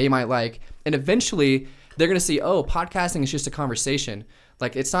you think they might like. And eventually, they're going to see, oh, podcasting is just a conversation.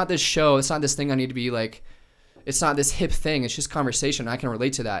 Like, it's not this show. It's not this thing I need to be, like... It's not this hip thing. It's just conversation. I can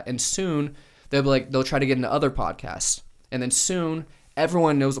relate to that. And soon, they'll try to get into other podcasts. And then soon,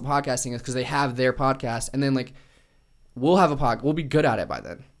 everyone knows what podcasting is because they have their podcast. And then, like, we'll have a podcast. We'll be good at it by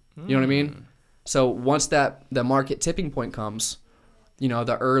then. You know what I mean? So once the market tipping point comes,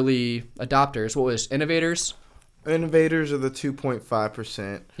 the early adopters, what was innovators? Innovators are the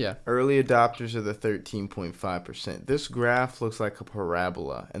 2.5%. Yeah. Early adopters are the 13.5%. This graph looks like a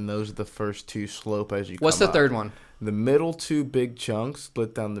parabola, and those are the first two slope as you come What's the up. third one? The middle two big chunks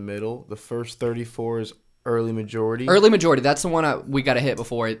split down the middle. The first 34 is early majority. Early majority. That's the one we got to hit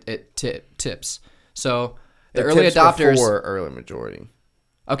before it tips. So the early adopters. Before early majority.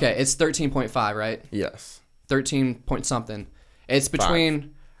 Okay, it's 13.5, right? Yes. 13 point something. It's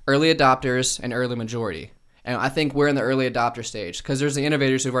between early adopters and early majority. And I think we're in the early adopter stage because there's the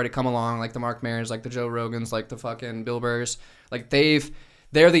innovators who've already come along, like the Mark Marons, like the Joe Rogans, like the fucking Bill Burrs. Like they're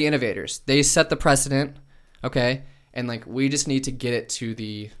the innovators. They set the precedent, okay? And like we just need to get it to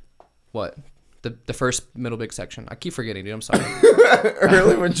the first middle big section. I keep forgetting, dude. I'm sorry.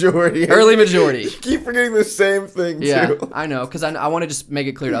 Early majority. Early majority. You keep forgetting the same thing, Yeah, too. I know, because I want to just make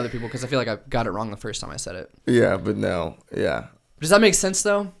it clear to other people because I feel like I got it wrong the first time I said it. Yeah, but no. Yeah. Does that make sense,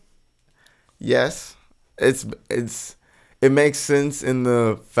 though? Yes. It makes sense in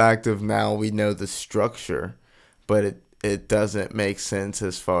the fact of now we know the structure, but it doesn't make sense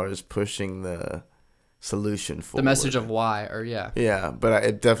as far as pushing the solution forward. The message of why, or yeah. Yeah, but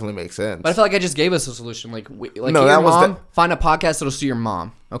it definitely makes sense. But I feel like I just gave us a solution. Like no, that your was mom, find a podcast that'll suit your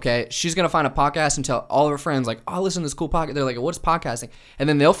mom. Okay, she's gonna find a podcast and tell all of her friends, like, "Oh, listen to this cool podcast." They're like, "What's podcasting?" And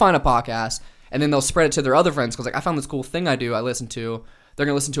then they'll find a podcast, and then they'll spread it to their other friends because, like, I found this cool thing I listen to. They're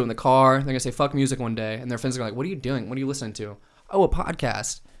gonna listen to it in the car. They're gonna say "fuck music" one day, and their friends are like, "What are you doing? What are you listening to?" "Oh, a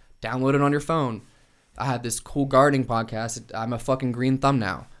podcast. Download it on your phone. I have this cool gardening podcast. I'm a fucking green thumb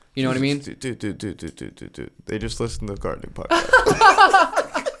now." You know what I mean? Dude. They just listen to the gardening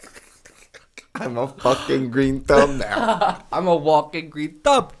podcast. I'm a fucking green thumb now. I'm a walking green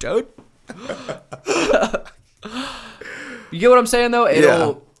thumb, dude. You get what I'm saying, though?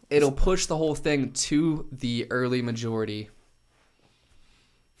 It'll push the whole thing to the early majority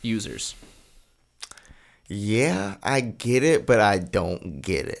users. Yeah, I get it, but I don't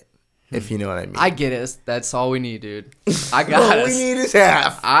get it. If you know what I mean. I get it. That's all we need, dude. I got All us. we need is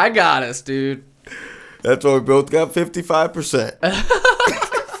half. I got us, dude. That's why we both got 55%.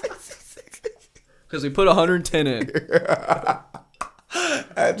 Because we put 110 in.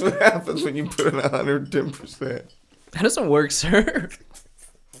 That's what happens when you put in 110%. That doesn't work, sir.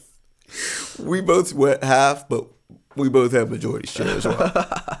 We both went half, but we both have majority share as well.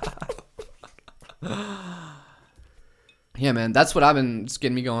 Yeah, man. That's what I've been just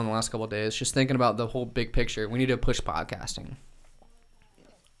getting me going the last couple of days. Just thinking about the whole big picture. We need to push podcasting.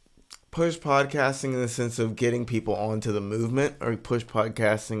 Push podcasting in the sense of getting people onto the movement, or push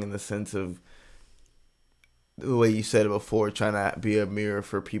podcasting in the sense of the way you said it before, trying to be a mirror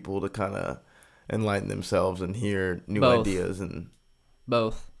for people to kind of enlighten themselves and hear new ideas. And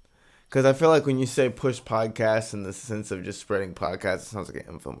both. Because I feel like when you say push podcasts in the sense of just spreading podcasts, it sounds like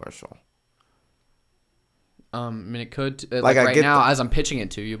an infomercial. I mean, it could Like, right now as I'm pitching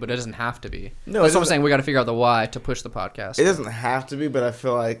it to you, but it doesn't have to be. No, that's what I'm saying. We got to figure out the why to push the podcast. It doesn't have to be, but I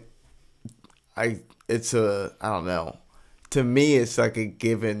feel like I don't know. To me, it's like a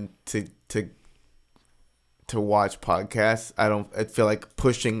given to watch podcasts. I feel like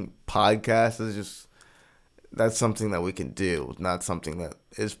pushing podcasts is just, that's something that we can do, not something that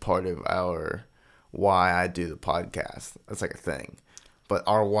is part of our why I do the podcast. That's like a thing. But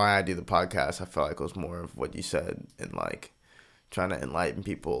our why I do the podcast, I felt like was more of what you said, and like trying to enlighten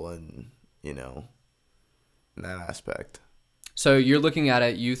people, and in that aspect. So you're looking at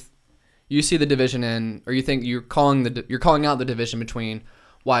it, you see the division in, or you think you're calling out the division between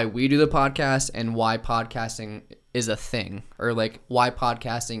why we do the podcast and why podcasting is a thing, or like why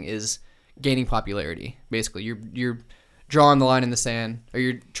podcasting is gaining popularity. Basically, you're drawing the line in the sand, or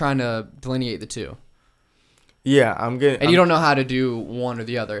you're trying to delineate the two. Yeah, you don't know how to do one or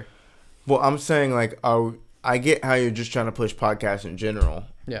the other. Well, I'm saying like I get how you're just trying to push podcasts in general.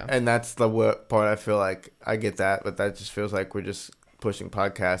 Yeah. And that's the part I feel like I get that, but that just feels like we're just pushing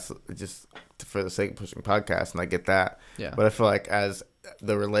podcasts just for the sake of pushing podcasts, and I get that. Yeah. But I feel like as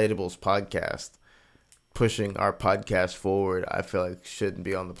the Relatables podcast, pushing our podcast forward, I feel like shouldn't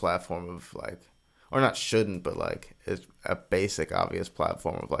be on the platform of like, or not shouldn't, but like it's a basic, obvious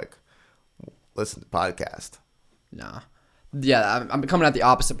platform of like, listen to podcast. Nah. Yeah, I'm coming at the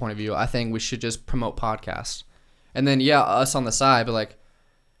opposite point of view. I think we should just promote podcasts. And then, yeah, us on the side, but like,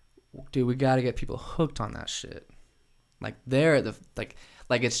 dude, we got to get people hooked on that shit. Like, they're like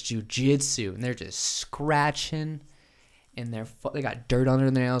it's jujitsu, and they're just scratching, and they got dirt under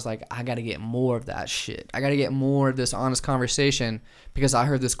their nails. Like, I got to get more of that shit. I got to get more of this honest conversation because I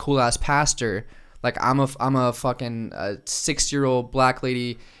heard this cool-ass pastor. Like, I'm a fucking 6-year-old black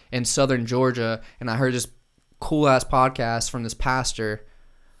lady in southern Georgia, and I heard this cool-ass podcast from this pastor.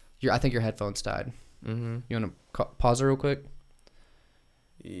 I think your headphones died. Mm-hmm. You want to pause it real quick?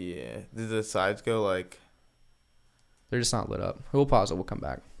 Yeah. Did the sides go like... They're just not lit up. We'll pause it. We'll come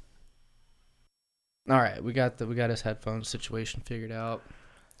back. All right. We got his headphone situation figured out.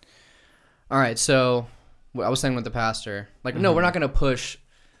 All right. So I was saying with the pastor, like, no, we're not going to push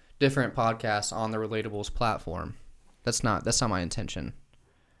different podcasts on the Relatables platform. That's not my intention.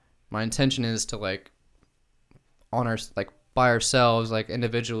 My intention is to like on our like by ourselves, like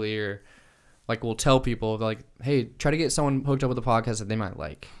individually, or like we'll tell people like, hey, try to get someone hooked up with a podcast that they might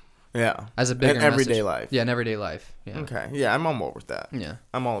like. Yeah. As a bigger in everyday message. life. Yeah, in everyday life. Yeah. Okay. Yeah, I'm on board with that. Yeah.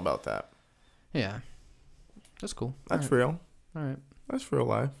 I'm all about that. Yeah. That's cool. That's All right. real. All right. That's real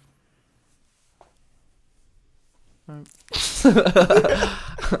life. All right.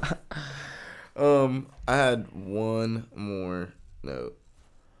 I had one more note.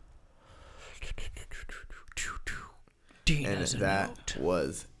 Dean And has a that note.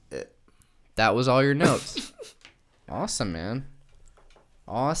 was it. That was all your notes. Awesome, man.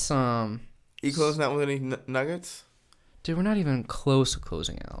 Awesome. You closing out with any nuggets? Dude, we're not even close to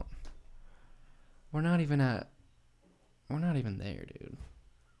closing out. We're not even there, dude.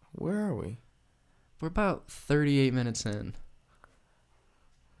 Where are we? We're about 38 minutes in.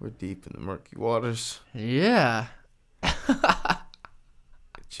 We're deep in the murky waters. Yeah.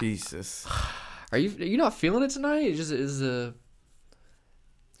 Jesus. Are you not feeling it tonight? It just is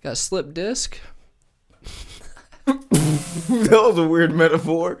got a slip disc. That was a weird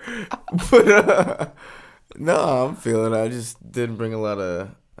metaphor. But no, I'm feeling it. I just didn't bring a lot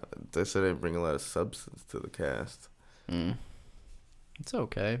of substance to the cast. It's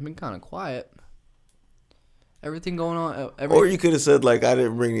okay. I've been kind of quiet. Everything going on. Or you could have said like I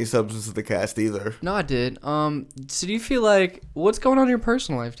didn't bring any substance to the cast either. No, I did. So do you feel like what's going on in your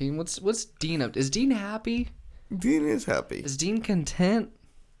personal life, Dean? What's Dean up to? Is Dean happy? Dean is happy. Is Dean content?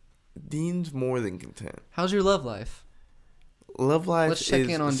 Dean's more than content. How's your love life? Love life Let's check is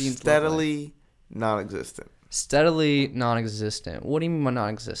in on Dean's steadily non-existent. Steadily non-existent. What do you mean by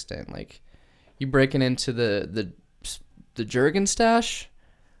non-existent? Like, you breaking into the Jergen stash?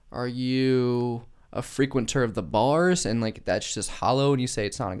 Are you a frequenter of the bars and like that's just hollow and you say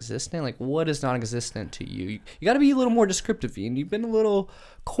it's non-existent? Like, what is non-existent to you? You got to be a little more descriptive, Ian. You've been a little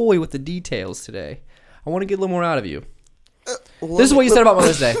coy with the details today. I want to get a little more out of you. This is what you said about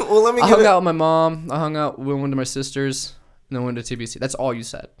Mother's Day. Well, let me I hung out with my mom. I hung out with one of my sisters. And then went to TBC. That's all you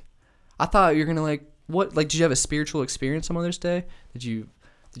said. I thought you were gonna like what? Like, did you have a spiritual experience on Mother's Day? Did you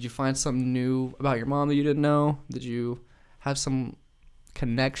find something new about your mom that you didn't know? Did you have some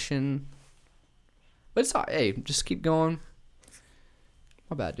connection? But it's all, hey, just keep going.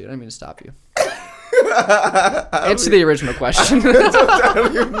 My bad, dude. I didn't mean to stop you. Answer the original question. I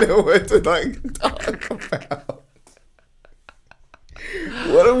don't even know what to like talk about.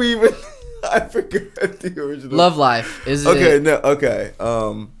 What are we even? I forgot the original. Love life is okay. it? No. Okay.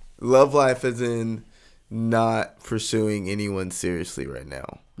 Love life is in not pursuing anyone seriously right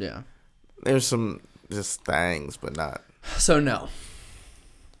now. Yeah. There's some just things, but not. So no.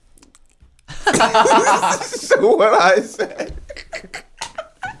 So what I said.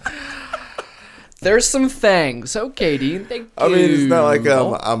 There's some things. Okay, Dean. Thank you. I mean, it's not like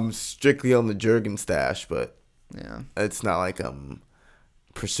I'm strictly on the Jergen stash, but yeah, it's not like I'm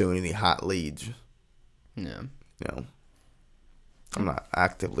pursuing any hot leads. yeah, You know, I'm not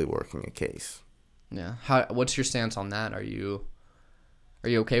actively working a case. yeah. What's your stance on that? Are you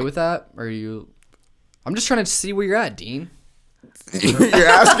okay with that? Are you? I'm just trying to see where you're at, Dean. You're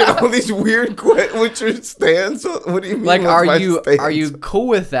asking all these weird questions. What's your stance? What do you mean? Like, what's are my you stance? cool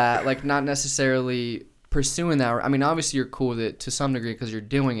with that? Like, not necessarily pursuing that. I mean, obviously you're cool with it to some degree because you're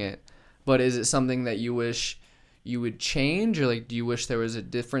doing it. But is it something that you wish you would change, or like, do you wish there was a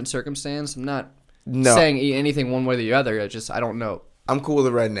different circumstance? I'm not saying anything one way or the other. I don't know. I'm cool with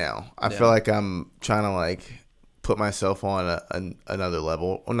it right now. I Yeah. feel like I'm trying to like put myself on another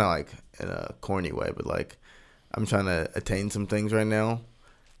level. Well, not like in a corny way, but like I'm trying to attain some things right now.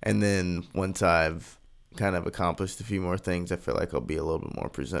 And then once I've kind of accomplished a few more things, I feel like I'll be a little bit more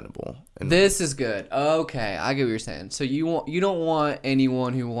presentable. And This is good. Okay, I get what you're saying. So you don't want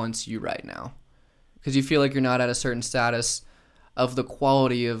anyone who wants you right now, because you feel like you're not at a certain status of the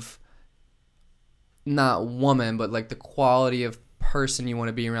quality of not woman, but like the quality of person you want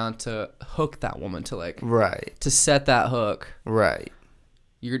to be around to hook that woman, to like right, to set that hook. right.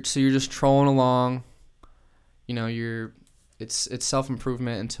 You're just trolling along. You know, it's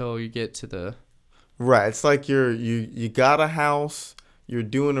self-improvement until you get to the Right. It's like you got a house, you're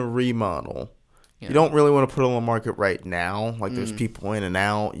doing a remodel. Yeah. You don't really want to put it on the market right now. Like there's people in and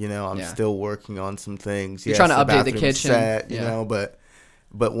out, you know. I'm Yeah. still working on some things. You're trying to update the bathroom's kitchen. set, you Yeah. know, but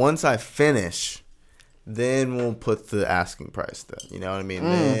once I finish, then we'll put the asking price then. You know what I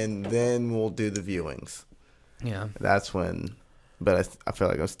mean? Then we'll do the viewings. yeah. That's when. But I feel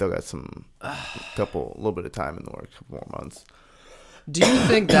like I've still got a little bit of time in the works, a couple more months. Do you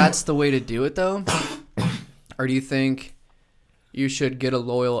think that's the way to do it, though? Or do you think you should get a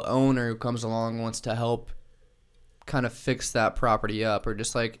loyal owner who comes along and wants to help kind of fix that property up? Or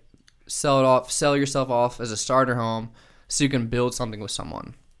just like, sell yourself off as a starter home so you can build something with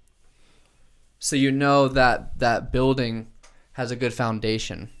someone. So you know that building has a good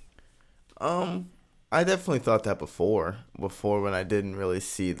foundation. I definitely thought that before when I didn't really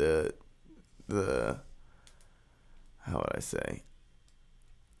see the how would I say,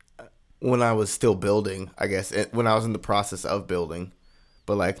 when I was still building, I guess, when I was in the process of building.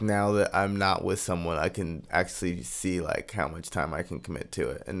 But like now that I'm not with someone, I can actually see like how much time I can commit to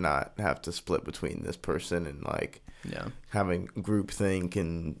it and not have to split between this person and like having groupthink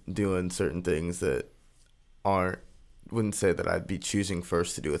and doing certain things that wouldn't say that I'd be choosing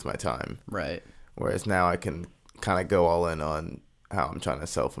first to do with my time. Right. Whereas now I can kind of go all in on how I'm trying to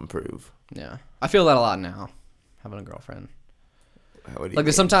self-improve. Yeah. I feel that a lot now, having a girlfriend. Like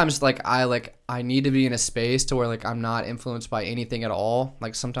there's sometimes like I need to be in a space to where like I'm not influenced by anything at all.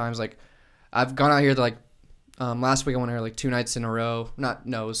 Like sometimes like I've gone out here to like last week I went here like 2 nights in a row. It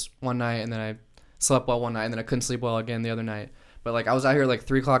was one night and then I slept well one night and then I couldn't sleep well again the other night. But like I was out here like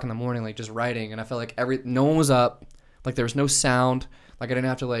 3:00 in the morning like just writing and I felt like no one was up. Like there was no sound. Like I didn't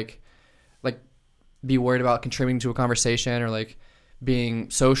have to like be worried about contributing to a conversation or like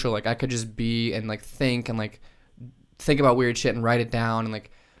being social. Like I could just be and like think about weird shit and write it down and like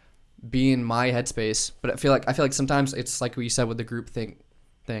be in my headspace. But I feel like sometimes it's like what you said with the group thing.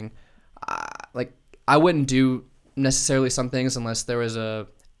 Like I wouldn't do necessarily some things unless there was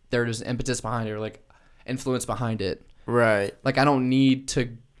impetus behind it or like influence behind it. Right. Like I don't need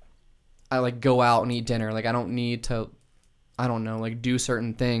to go out and eat dinner. Like I don't need to, I don't know, like do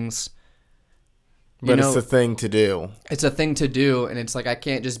certain things. But it's a thing to do. It's a thing to do, and it's like I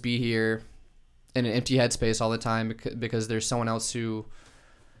can't just be here in an empty headspace all the time because there's someone else who,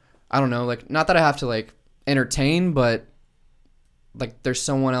 I don't know, like not that I have to like entertain, but like there's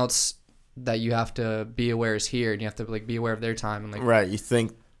someone else that you have to be aware is here, and you have to like be aware of their time and like. Right, you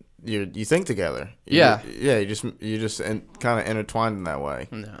think together. You just kind of intertwined in that way.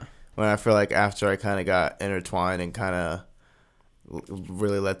 Yeah. When I feel like after I kind of got intertwined and kind of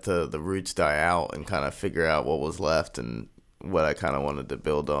really let the roots die out and kind of figure out what was left and what I kind of wanted to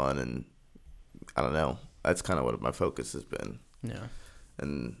build on, and I don't know, that's kind of what my focus has been. Yeah.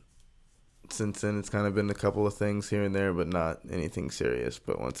 And since then it's kind of been a couple of things here and there, but not anything serious.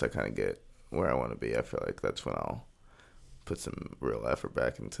 But once I kind of get where I want to be, I feel like that's when I'll put some real effort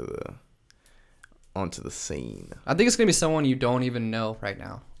back onto the scene. I think it's gonna be someone you don't even know right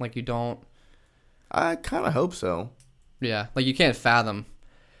now. Like you don't. I kind of hope so. Yeah, like you can't fathom.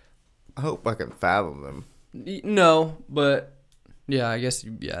 I hope I can fathom them. No, but yeah, I guess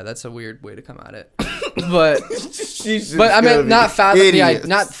that's a weird way to come at it. But I mean, not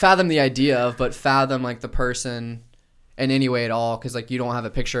fathom the idea of, but fathom like the person in any way at all, because like you don't have a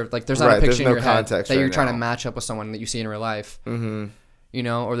picture of like there's not a picture in your head that you're trying to match up with someone that you see in real life. Mm-hmm. You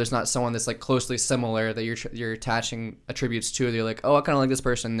know, or there's not someone that's like closely similar that you're attaching attributes to. You're like, oh, I kind of like this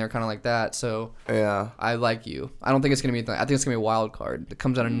person. They're kind of like that. So yeah, I like you. I don't think it's gonna be. I think it's gonna be a wild card that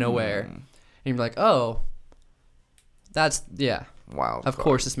comes out of nowhere, and you're like, oh, that's wild. Of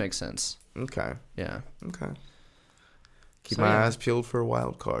course, this makes sense. Okay. Yeah. Okay. Keep my eyes peeled for a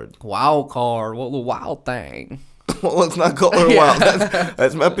wild card. Wild card. What little wild thing? Well, let's not call her wild.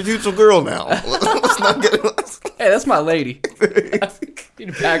 That's my potential girl now. Let's not get it. Hey, that's my lady. You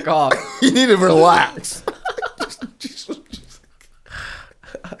need to back off. You need to relax.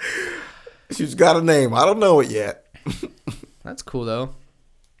 She's got a name. I don't know it yet. That's cool though.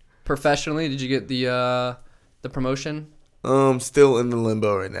 Professionally, did you get the promotion? Still in the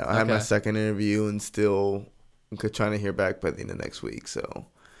limbo right now. I had my second interview and still trying to hear back by the end of next week. So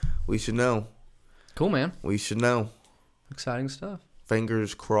we should know. Cool, man. We should know. Exciting stuff.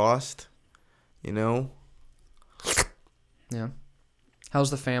 Fingers crossed. You know. Yeah. How's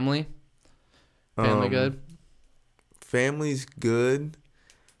the family? Family good? Family's good.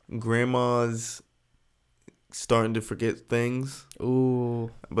 Grandma's starting to forget things.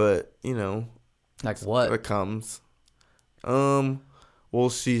 Ooh. But, you know. Like what? It comes. Well,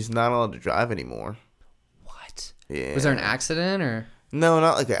 she's not allowed to drive anymore. What? Yeah. Was there an accident or? No,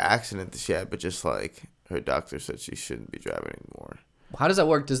 not like an accident that she had, but just like her doctor said she shouldn't be driving anymore. How does that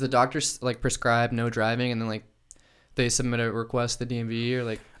work? Does the doctor like prescribe no driving and then like they submit a request to the DMV or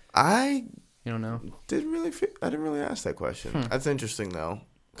like? You don't know. I didn't really ask that question. That's interesting though.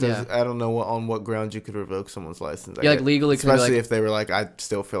 Yeah. I don't know on what grounds you could revoke someone's license. Like legally, especially if they were like, I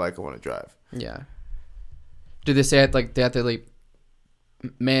still feel like I want to drive. Yeah. Do they say like they have to like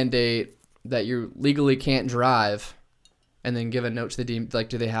mandate that you legally can't drive, and then give a note to the DMV? Like,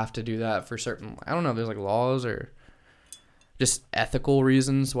 do they have to do that for certain? I don't know if there's like laws or just ethical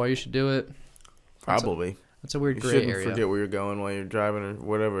reasons why you should do it. Probably. That's a weird You gray shouldn't area. forget where you're going while you're driving or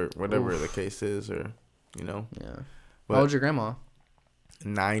whatever the case is, or Yeah. But- How old's your grandma?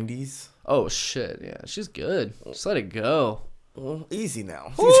 90s. Oh shit, yeah, she's good. Just let it go. Well, easy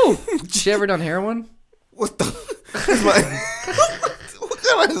now. Woo! She ever done heroin? What the? What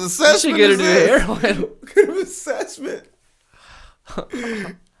kind of You assessment should get her is to do this? heroin. What kind of assessment?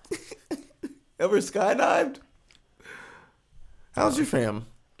 Ever skydived? How's your fam?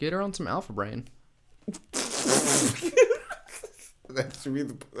 Get her on some Alpha Brain. That should be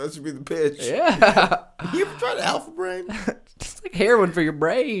the pitch. Yeah. You ever tried Alpha Brain? It's like heroin for your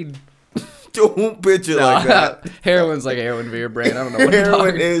brain. Don't pitch it like that. Heroin's like heroin for your brain. I don't know what you're Heroin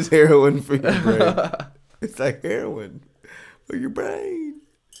talking. is heroin for your brain. It's like heroin for your brain.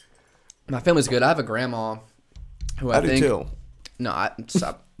 My family's good. I have a grandma who I I do think. too. No,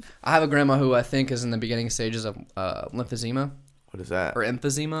 stop. I have a grandma who I think is in the beginning stages of lymphedema What is that? or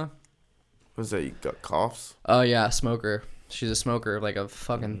emphysema. What is that? You got coughs? Oh yeah, smoker. She's a smoker, like a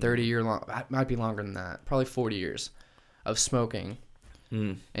fucking 30-year long. Might be longer than that. Probably 40 years of smoking.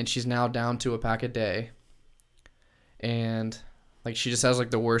 And she's now down to a pack a day. And like she just has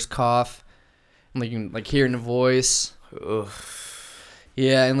like the worst cough. And like you can like hear it in the voice. Ugh.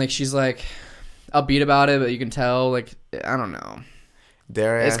 Yeah, and like she's like upbeat about it, but you can tell like I don't know.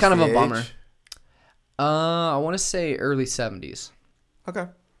 Dare I It's ask kind of the a bummer. age? I want to say early 70s. Okay.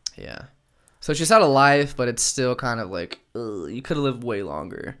 Yeah. So she's had a life, but it's still kind of like, ugh, you could have lived way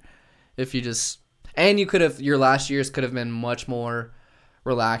longer if you just, and you could have, your last years could have been much more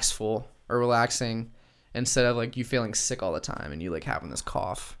relaxing instead of like you feeling sick all the time and you like having this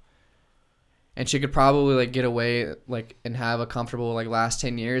cough. And she could probably like get away like and have a comfortable like last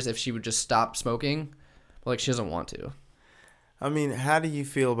 10 years if she would just stop smoking, but like she doesn't want to. I mean, how do you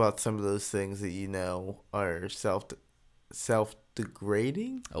feel about some of those things that you know are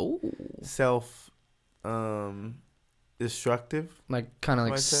self-degrading? Oh. Destructive? Like kind of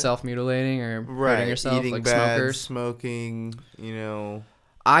like Might say. self-mutilating or hurting yourself, Eating like bad, smokers. smoking, you know.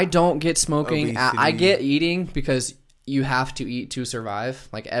 I don't get smoking. I Obesity. get eating because you have to eat to survive.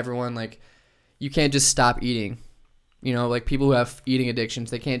 Like everyone, like you can't just stop eating. You know, like people who have eating addictions,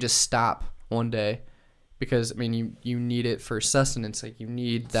 they can't just stop one day because I mean you need it for sustenance. Like you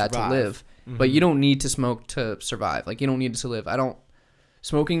need that Survive. to live, but you don't need to smoke to survive. Like you don't need it to live.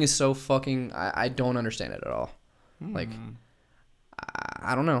 Smoking is so fucking. I don't understand it at all. Like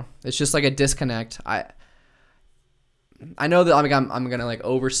I don't know. It's just like a disconnect. I know that I'm gonna like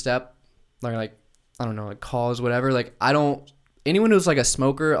overstep, like I don't know, like calls, whatever. Like I don't. Anyone who's like a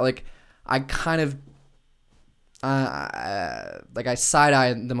smoker, like I kind of, like I side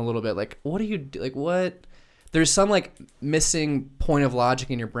eye them a little bit. Like what do you do? Like what? There's some like missing point of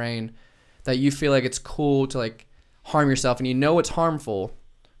logic in your brain that you feel like it's cool to like harm yourself, and you know it's harmful,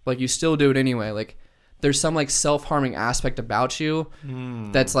 but like you still do it anyway. Like there's some like self-harming aspect about you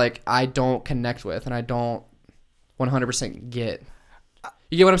that's like I don't connect with, and I don't 100% get.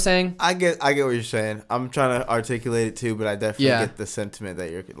 You get what I'm saying? I get what you're saying. I'm trying to articulate it too, but I definitely Yeah. get the sentiment that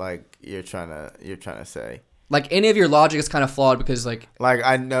you're trying to say. Like any of your logic is kind of flawed because like Like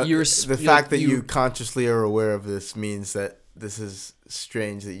I know You're the like, fact that you- you consciously are aware of this means that this is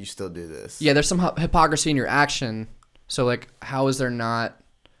strange that you still do this. yeah, there's some hypocrisy in your action. So like how is there not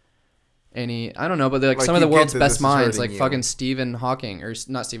any I don't know, but like Like, some of you the get world's that best this is minds, hurting like you. fucking Stephen Hawking or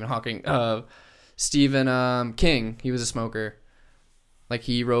not Stephen Hawking, Stephen King. He was a smoker. Like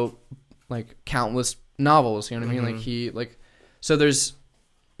he wrote like countless novels. You know what I mean? Like he like so there's,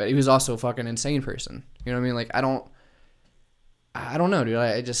 but he was also a fucking insane person. You know what I mean? Like I don't know, dude.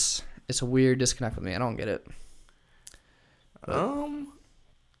 I just it's a weird disconnect with me. I don't get it.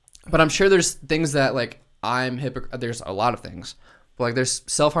 But I'm sure there's things that like there's a lot of things. But like there's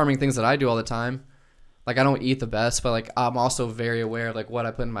self-harming things that I do all the time. Like I don't eat the best, but like I'm also very aware of like what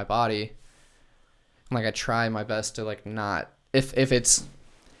I put in my body. And like I try my best to like not if it's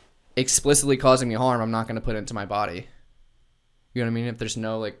explicitly causing me harm, I'm not going to put it into my body. You know what I mean? If there's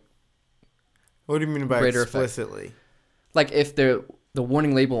no like What do you mean by Greater effect. explicitly? like if the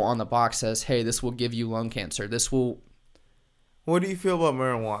warning label on the box says, "Hey, this will give you lung cancer. This will." What do you feel about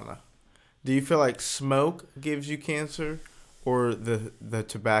marijuana? Do you feel like smoke gives you cancer, or the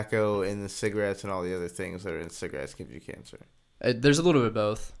tobacco and the cigarettes and all the other things that are in cigarettes give you cancer? There's a little bit of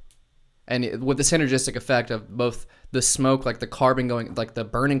both. And with the synergistic effect of both the smoke, like the carbon going, like the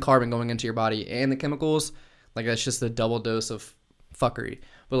burning carbon going into your body and the chemicals, like that's just the double dose of fuckery.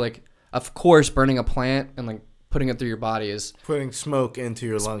 But like, of course, burning a plant and like putting it through your body is, Putting smoke into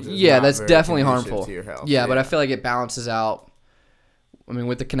your lungs is yeah, not that's very definitely conducive harmful. to your health. Yeah, but I feel like it balances out. I mean,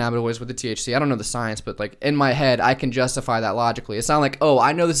 with the cannabinoids, with the THC, I don't know the science, but like in my head, I can justify that logically. It's not like, oh,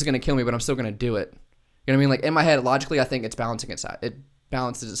 I know this is going to kill me, but I'm still going to do it. You know what I mean? Like in my head, logically, I think it's balancing it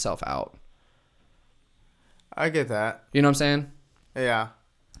balances itself out. I get that. You know what I'm saying? Yeah.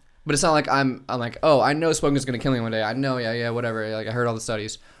 But it's not like I'm like, oh, I know smoking is gonna kill me one day. I know, yeah, whatever. Like I heard all the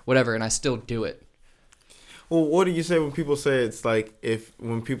studies, whatever, and I still do it. Well, what do you say when people say it's like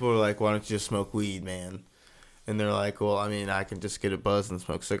when people are like, why don't you just smoke weed, man? And they're like, well, I mean, I can just get a buzz and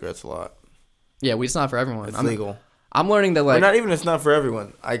smoke cigarettes a lot. Yeah, weed's not for everyone. It's legal. I'm learning that, like... Or not even it's not for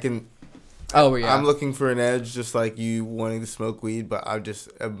everyone. I can... Oh, yeah. I'm looking for an edge just like you wanting to smoke weed, but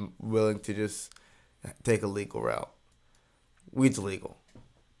I'm willing to just take a legal route. Weed's illegal.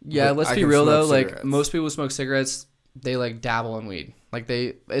 Yeah, But let's I be can real, smoke though. cigarettes. Like, most people who smoke cigarettes, they, like, dabble in weed. Like,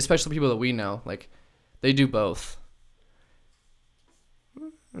 especially people that we know, like, they do both.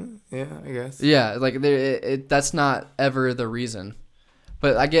 Yeah, I guess. Yeah, like, that's not ever the reason.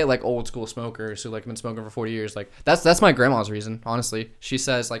 But I get, like, old school smokers who, like, been smoking for 40 years. Like, that's my grandma's reason, honestly. She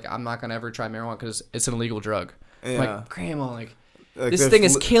says, like, I'm not going to ever try marijuana because it's an illegal drug. I'm Yeah. like, Grandma, like this there's thing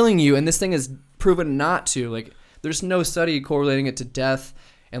is killing you, and this thing is proven not to. Like, there's no study correlating it to death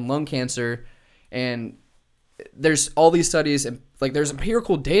and lung cancer. And there's all these studies, and, like, there's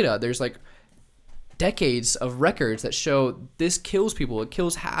empirical data. There's, like, decades of records that show this kills people. It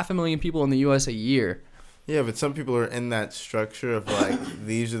kills 500,000 people in the U.S. a year. Yeah, but some people are in that structure of like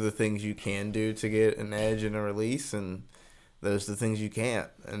these are the things you can do to get an edge and a release, and those are the things you can't.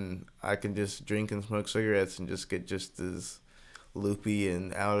 And I can just drink and smoke cigarettes and just get just as loopy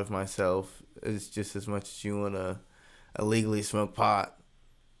and out of myself as just as much as you want to illegally smoke pot.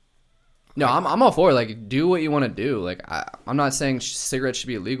 No, I'm all for it. Like, do what you want to do. Like, I'm not saying cigarettes should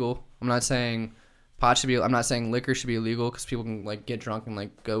be illegal. I'm not saying pot should be. I'm not saying liquor should be illegal because people can, like, get drunk and,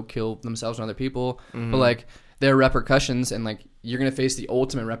 like, go kill themselves and other people. Mm-hmm. But, like, there are repercussions, and, like, you're gonna face the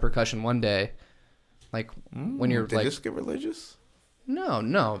ultimate repercussion one day. Like, when you're Did like, this get religious?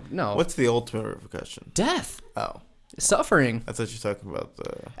 no. What's the ultimate repercussion? Death, Oh, suffering. I thought you were talking about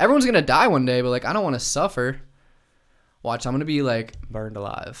the. Everyone's gonna die one day, but, like, I don't want to suffer. Watch, I'm gonna be, like, burned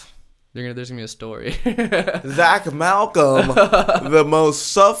alive. There's gonna be a story. Zach Malcolm, the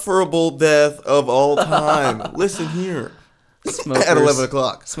most sufferable death of all time. Listen here. Smokers, At 11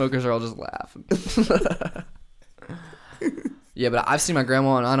 o'clock. Smokers are all just laughing. Yeah, but I've seen my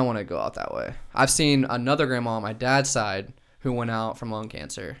grandma, and I don't want to go out that way. I've seen another grandma on my dad's side who went out from lung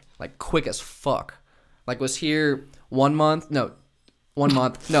cancer, like, quick as fuck. Like, was here 1 month. No.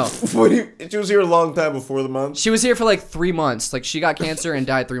 She was here a long time before the month? She was here for, like, 3 months. Like, she got cancer and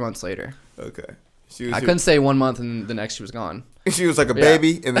died 3 months later. Okay. She was I here- couldn't say 1 month, and the next she was gone. She was like a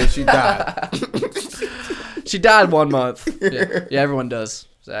baby, and then she died. She died 1 month. Yeah, everyone does,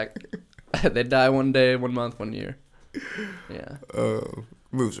 Zach. They die 1 day, 1 month, 1 year. Yeah.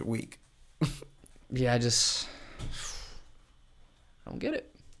 Moves are weak. Yeah, I don't get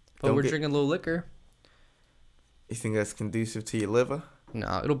it. But Don't we're get- drinking a little liquor. You think that's conducive to your liver?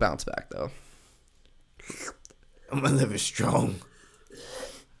 No, it'll bounce back, though. My liver's strong.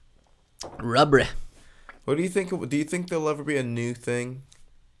 Rubbery. What do you think? Do you think there'll ever be a new thing?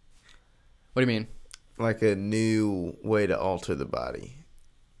 What do you mean? Like a new way to alter the body?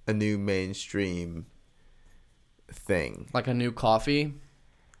 A new mainstream thing? Like a new coffee?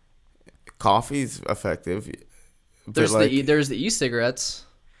 Coffee's effective. but There's like, there's the e-cigarettes.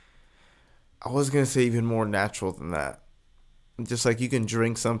 I was going to say even more natural than that. Just like you can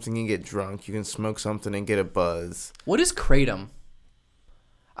drink something and get drunk. You can smoke something and get a buzz. What is kratom?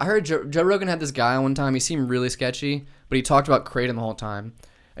 I heard Joe Rogan had this guy one time. He seemed really sketchy, but he talked about kratom the whole time.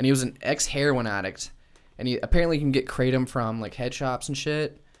 And he was an ex-heroin addict. And he apparently can get kratom from, like, head shops and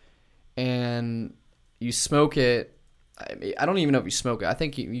shit. And you smoke it. I don't even know if you smoke it. I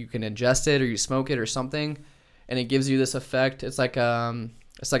think you can ingest it or you smoke it or something. And it gives you this effect. It's like a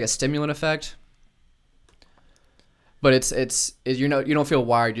stimulant effect. But it's you don't feel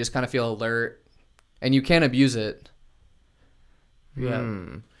wired. You just kind of feel alert. And you can't abuse it. Yeah.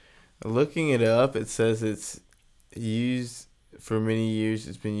 Looking it up, it says it's used for many years.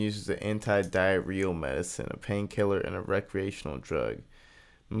 It's been used as an anti-diarrheal medicine, a painkiller, and a recreational drug.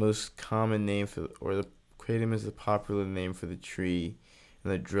 Most common name the kratom is a popular name for the tree,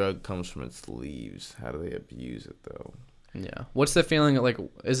 and the drug comes from its leaves. How do they abuse it though? Yeah. What's the feeling like?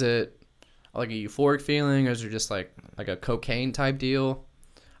 Is it like a euphoric feeling, or is it just like a cocaine type deal?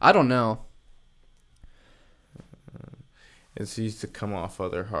 I don't know. It's used to come off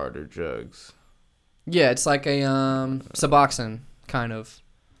other harder drugs. Yeah, it's like a Suboxone kind of,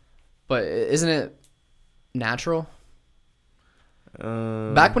 but isn't it natural?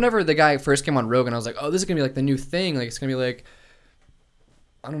 Back whenever the guy first came on Rogan, I was like, oh, this is gonna be like the new thing. Like, it's gonna be like,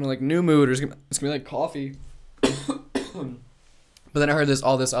 I don't know, like New Mood, or it's gonna be like coffee. But then I heard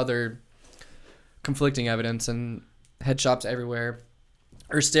all this other conflicting evidence, and head shops everywhere,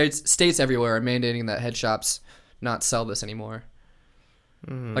 or states everywhere are mandating that head shops not sell this anymore.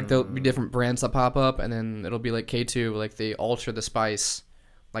 Like there'll be different brands that pop up, and then it'll be like K2, like they alter the spice.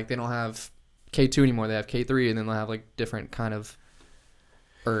 Like they don't have K2 anymore, they have K3, and then they'll have like different kind of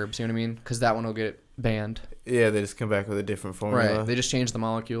herbs, you know what I mean? Because that one will get banned. Yeah, they just come back with a different formula. Right, they just change the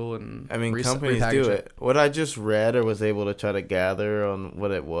molecule and I mean, companies do it. What I just read or was able to try to gather on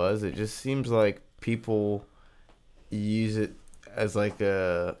what it was, it just seems like people use it as like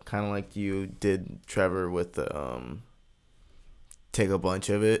a kind of like you did, Trevor, with the take a bunch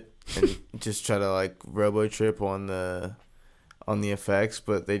of it and just try to like robo trip on the effects,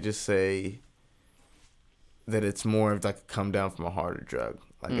 but they just say that it's more of like a come down from a harder drug.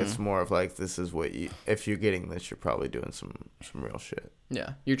 Like it's more of like, this is what you, if you're getting this, you're probably doing some real shit.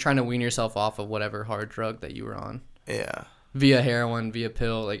 Yeah, you're trying to wean yourself off of whatever hard drug that you were on. Yeah. Via heroin, via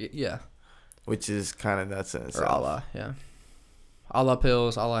pill, like yeah. Which is kind of nuts in itself. Or a la, yeah. A la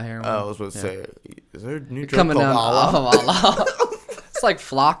pills, a la heroin. I was about to say, is there a new drug coming called down off of a la? It's like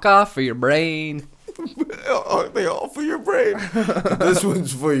Flocka for your brain. Are they all for your brain? This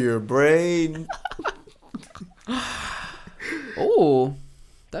one's for your brain. Oh,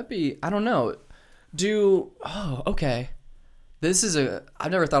 that'd be, I don't know. Okay.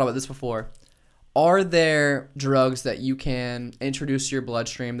 I've never thought about this before. Are there drugs that you can introduce to your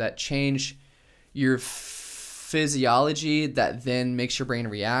bloodstream that change your physiology that then makes your brain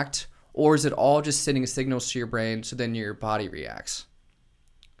react? Or is it all just sending signals to your brain so then your body reacts?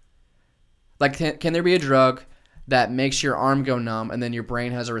 Like, can there be a drug that makes your arm go numb and then your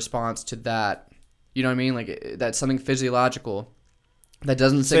brain has a response to that? You know what I mean? Like, that's something physiological that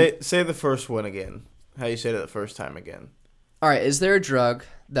doesn't say the first one again. How you said it the first time again. All right, is there a drug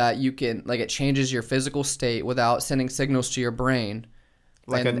that you can, like, it changes your physical state without sending signals to your brain?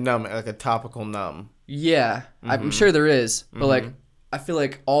 Like a topical numb. Yeah, I'm sure there is. But, like, I feel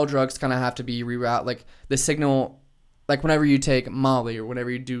like all drugs kind of have to be rerouted. Like, the signal, like, whenever you take Molly or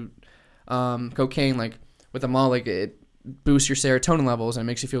whenever you do cocaine, like, with a Molly, like, it boosts your serotonin levels and it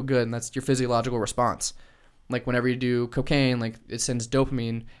makes you feel good, and that's your physiological response. Like, whenever you do cocaine, like, it sends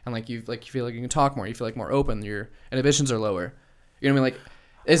dopamine, and like you feel like you can talk more, you feel like more open, your inhibitions are lower. You know what I mean? Like,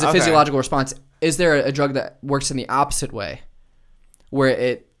 is a physiological response. Is there a drug that works in the opposite way, where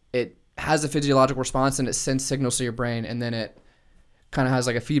it has a physiological response and it sends signals to your brain, and then it kind of has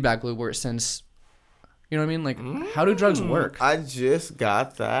like a feedback loop where it sends, you know what I mean? Like, how do drugs work? I just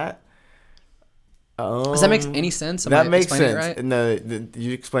got that. Does that make any sense? That makes sense. Right? No,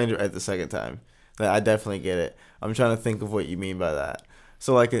 you explained it right the second time. I definitely get it. I'm trying to think of what you mean by that.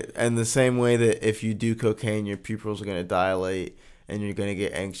 So, like, in the same way that if you do cocaine, your pupils are going to dilate and you're going to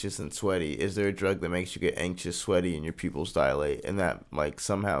get anxious and sweaty. Is there a drug that makes you get anxious, sweaty, and your pupils dilate, and that, like,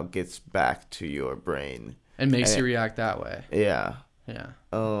 somehow gets back to your brain and makes you react that way? Yeah. Yeah.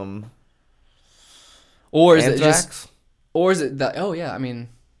 Or is Anthrax? Or is it that? Oh yeah, I mean,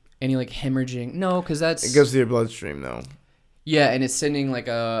 any like hemorrhaging? No, because that's it goes to your bloodstream though. Yeah, and it's sending like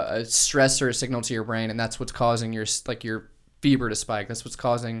a stressor signal to your brain, and that's what's causing your fever to spike. That's what's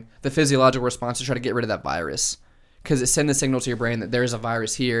causing the physiological response to try to get rid of that virus, because it sends a signal to your brain that there's a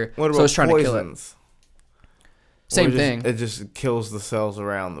virus here, what about so it's trying poisons? to kill it. Same thing. It just kills the cells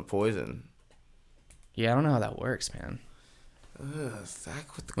around the poison. Yeah, I don't know how that works, man.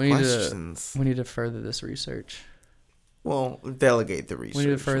 Zach with the questions. We need to further this research. Well, delegate the research. We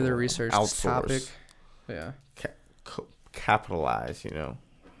need to further research this outsource. topic. Yeah. Capitalize, you know.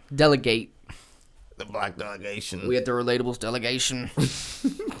 Delegate. The black delegation. We at the Relatables delegation.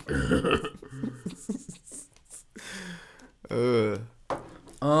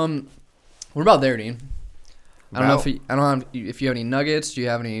 What about there, Dean? I don't know if you have any nuggets. Do you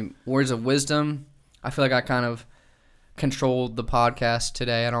have any words of wisdom? I feel like I kind of controlled the podcast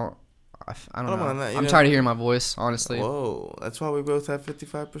today. I don't know. I'm tired of hearing my voice, honestly. Whoa, that's why we both have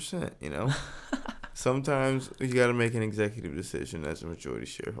 55%, you know? Sometimes you got to make an executive decision as a majority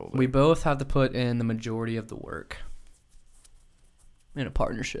shareholder. We both have to put in the majority of the work in a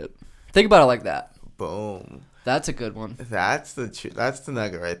partnership. Think about it like that. Boom. That's a good one. That's the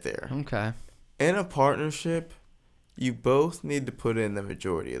nugget right there. Okay. In a partnership, you both need to put in the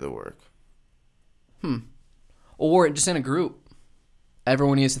majority of the work. Or just in a group.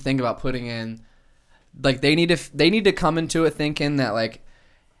 Everyone needs to think about putting in, like, they need to come into it thinking that, like,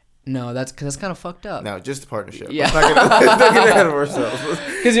 no, that's kind of fucked up. No, just a partnership. Yeah. Let's not get ahead of ourselves.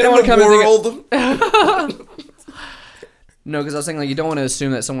 Because you don't want to come and think. No, because I was saying, like, you don't want to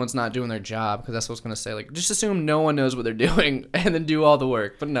assume that someone's not doing their job, because that's what I was going to say. Like, just assume no one knows what they're doing and then do all the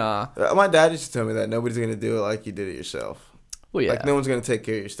work. But nah. My dad used to tell me that nobody's going to do it like you did it yourself. Well, yeah. Like, no one's going to take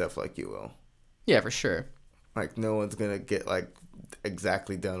care of your stuff like you will. Yeah, for sure. Like, no one's gonna get like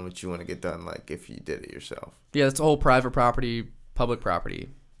exactly done what you want to get done. Like, if you did it yourself. Yeah, it's a whole private property, public property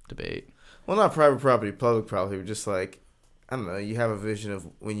debate. Well, not private property, public property, but just like, I don't know. You have a vision of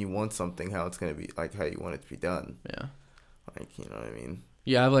when you want something, how it's gonna be, like how you want it to be done. Yeah. Like, you know what I mean?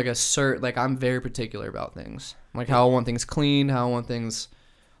 Yeah, I have like like I'm very particular about things. Like how I want things clean, how I want things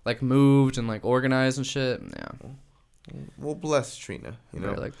like moved and like organized and shit. Yeah. Well, bless Trina, you know.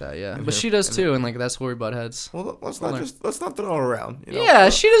 Very like that, yeah. And But her- she does and too, and like that's where we butt heads. Well, let's not throw it around. You know? Yeah,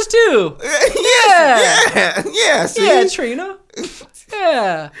 she does too. Yes, yeah. See? Yeah, Trina.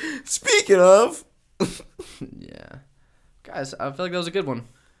 Yeah. Speaking of, Yeah. Guys, I feel like that was a good one.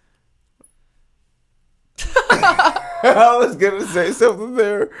 I was gonna say something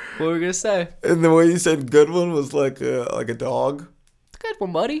there, What were we gonna say? and the way you said "good one" was like a dog. Good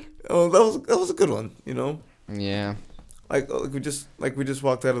one, buddy. Oh, that was a good one. You know, Yeah. like we just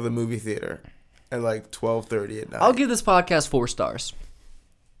walked out of the movie theater at like 12:30 at night. I'll give this podcast 4 stars.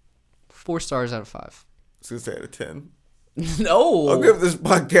 4 stars out of 5. I was gonna say out of 10. No. I'll give this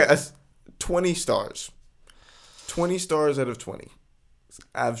podcast 20 stars. 20 stars out of 20. It's an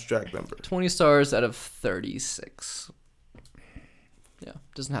abstract number. 20 stars out of 36. Yeah,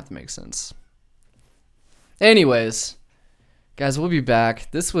 doesn't have to make sense. Anyways, guys, we'll be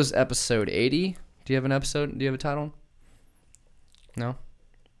back. This was episode 80. Do you have an episode? Do you have a title? No?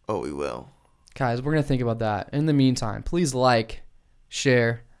 Oh, we will. Guys, we're going to think about that. In the meantime, please like,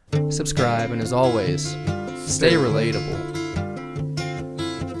 share, subscribe, and as always, stay relatable.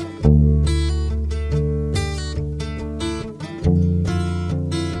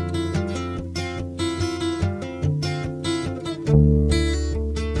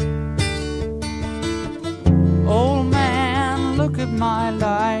 Old man, look at my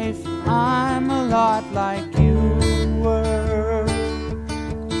life. I'm a lot like you were.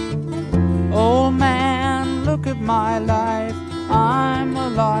 Old man, look at my life. I'm a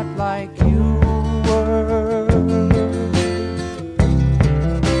lot like you were.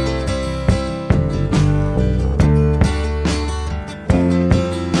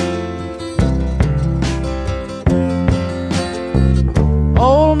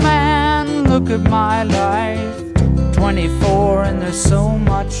 Old man, look at my life. 24 and there's so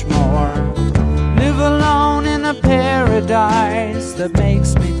much more. Live alone in a paradise that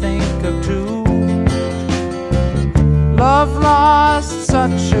makes me think of two. Love lost,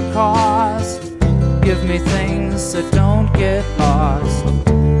 such a cost. Give me things that don't get lost.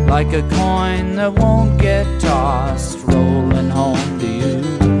 Like a coin that won't get tossed, rolling home to you.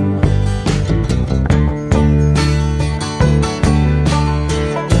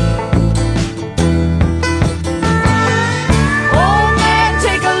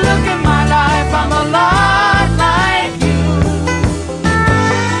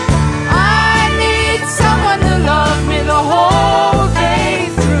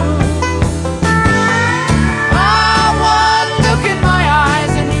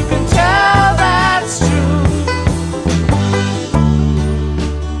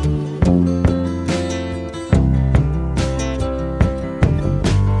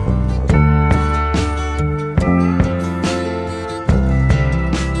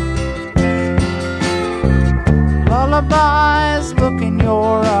 Lullabies, look in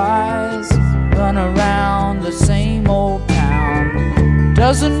your eyes. Run around the same old town.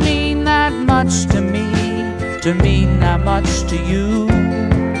 Doesn't mean that much to me, to mean that much to you.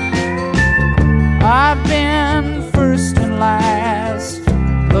 I've been first and last.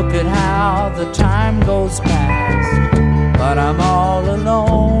 Look at how the time goes past. But I'm all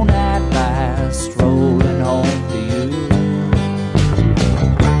alone at last, rolling home to you.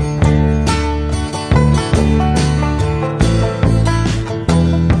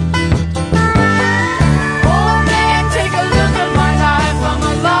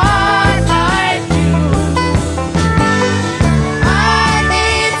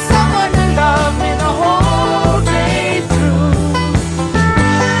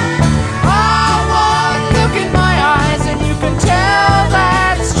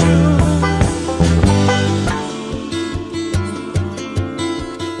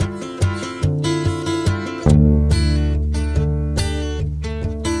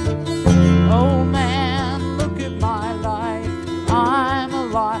 Oh man.